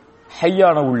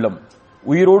ஹையான உள்ளம்,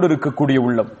 உயிரோடு இருக்கக்கூடிய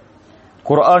உள்ளம்.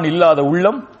 குர்ஆன் இல்லாத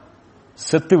உள்ளம்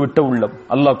செத்துவிட்ட உள்ளம்.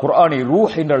 அல்லாஹ் குர்ஆனை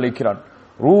ரூஹ் என்று அழைக்கிறான்.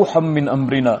 ரூஹம் மின்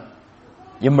அம்ரினா,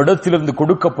 எம்மிடத்திலிருந்து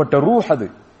கொடுக்கப்பட்ட ரூஹ் அது.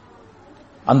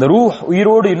 அந்த ரூஹ்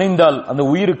உயிரோடு இணைந்தால் அந்த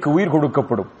உயிருக்கு உயிர்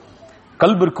கொடுக்கப்படும்,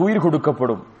 கல்பிற்கு உயிர்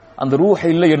கொடுக்கப்படும். அந்த ரூஹ்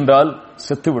இல்லை என்றால்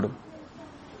செத்துவிடும்.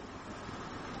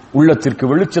 உள்ளத்திற்கு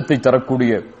வெளிச்சத்தை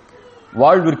தரக்கூடிய,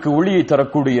 வாழ்விற்கு ஒளியை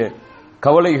தரக்கூடிய,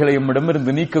 கவலைகளை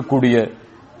எம்மிடமிருந்து நீக்கக்கூடிய,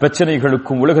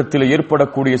 பிரச்சனைகளுக்கும் உலகத்தில்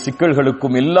ஏற்படக்கூடிய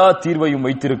சிக்கல்களுக்கும் எல்லா தீர்வையும்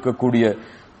வைத்திருக்கக்கூடிய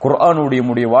குர்ஆனுடைய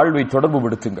நம்முடைய வாழ்வை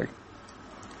தொடர்புபடுத்துங்கள்.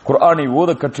 குர்ஆனை ஓத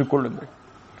கற்றுக்கொள்ளுங்கள்.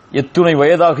 எத்துணை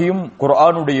வயதாகியும்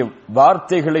குர்ஆனுடைய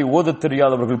வார்த்தைகளை ஓதத்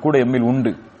தெரியாதவர்கள் கூட எம்மில்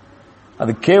உண்டு.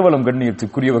 அது கேவலம்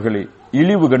கண்ணியத்துக்குரியவர்களே,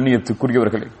 இழிவு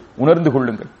கண்ணியத்துக்குரியவர்களே, உணர்ந்து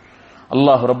கொள்ளுங்கள்.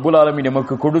 அல்லாஹ் ரப்புல் ஆலமீன்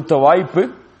நமக்கு கொடுத்த வாய்ப்பு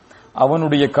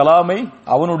அவனுடைய கலாமை,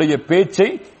 அவனுடைய பேச்சை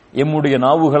எம்முடைய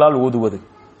நாவுகளால் ஓதுவது.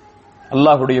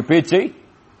 அல்லாஹுடைய பேச்சை,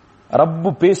 ரப்பு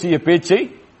பேசிய பேச்சை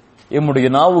எம்முடைய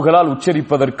நாவுகளால்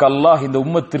உச்சரிப்பதற்கு அல்லாஹ் இந்த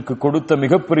உம்மத்திற்கு கொடுத்த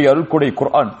மிகப்பெரிய அருள்கொடை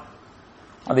குர்ஆன்.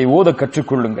 அதை ஓத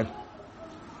கற்றுக்கொள்ளுங்கள்,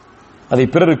 அதை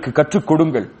பிறருக்கு கற்றுக்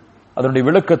கொடுங்கள், அதனுடைய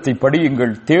விளக்கத்தை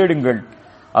படியுங்கள், தேடுங்கள்,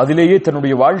 அதிலேயே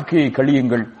தன்னுடைய வாழ்க்கையை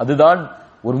கழியுங்கள். அதுதான்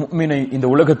ஒரு முஃமினை இந்த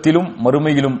உலகத்திலும்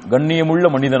மறுமையிலும் கண்ணியமுள்ள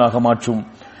மனிதனாக மாற்றும்,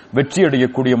 வெற்றி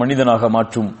அடையக்கூடிய மனிதனாக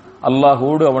மாற்றும்,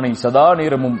 அல்லாஹோடு அவனை சதா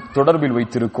நேரமும் தொடர்பில்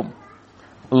வைத்திருக்கும்.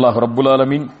 அல்லாஹ் ரப்புல்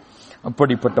ஆலமீன்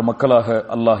அப்படிப்பட்ட மக்களாக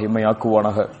அல்லாஹ் எம்மை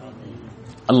ஆக்குவானாக.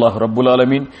 அல்லாஹ் ரப்புல்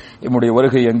ஆலமீன் எம்முடைய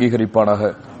வருகை அங்கீகரிப்பானாக.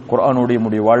 குர்ஆனோடு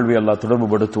எம்முடைய வாழ்வை அல்லாஹ் தொடர்பு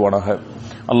படுத்துவானாக.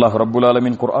 அல்லாஹ் ரப்புல்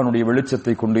ஆலமீன் குர்ஆனுடைய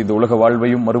வெளிச்சத்தை கொண்டு இந்த உலக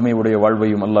வாழ்வையும் மறுமையுடைய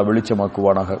வாழ்வையும் அல்லாஹ்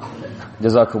வெளிச்சமாக்குவானாக.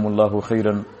 ஜஸாக்குமுல்லாஹு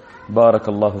கைரன்.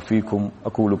 பாரக்கல்லாஹு ஃபீக்கும்.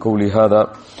 அகூலு கௌலி ஹாதா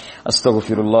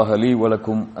அஸ்தக்ஃபிருல்லாஹ லீ வ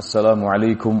லக்கும். அஸ்ஸலாமு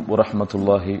அலைக்கும் வ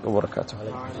ரஹ்மத்துல்லாஹி வ பரகாத்துஹு.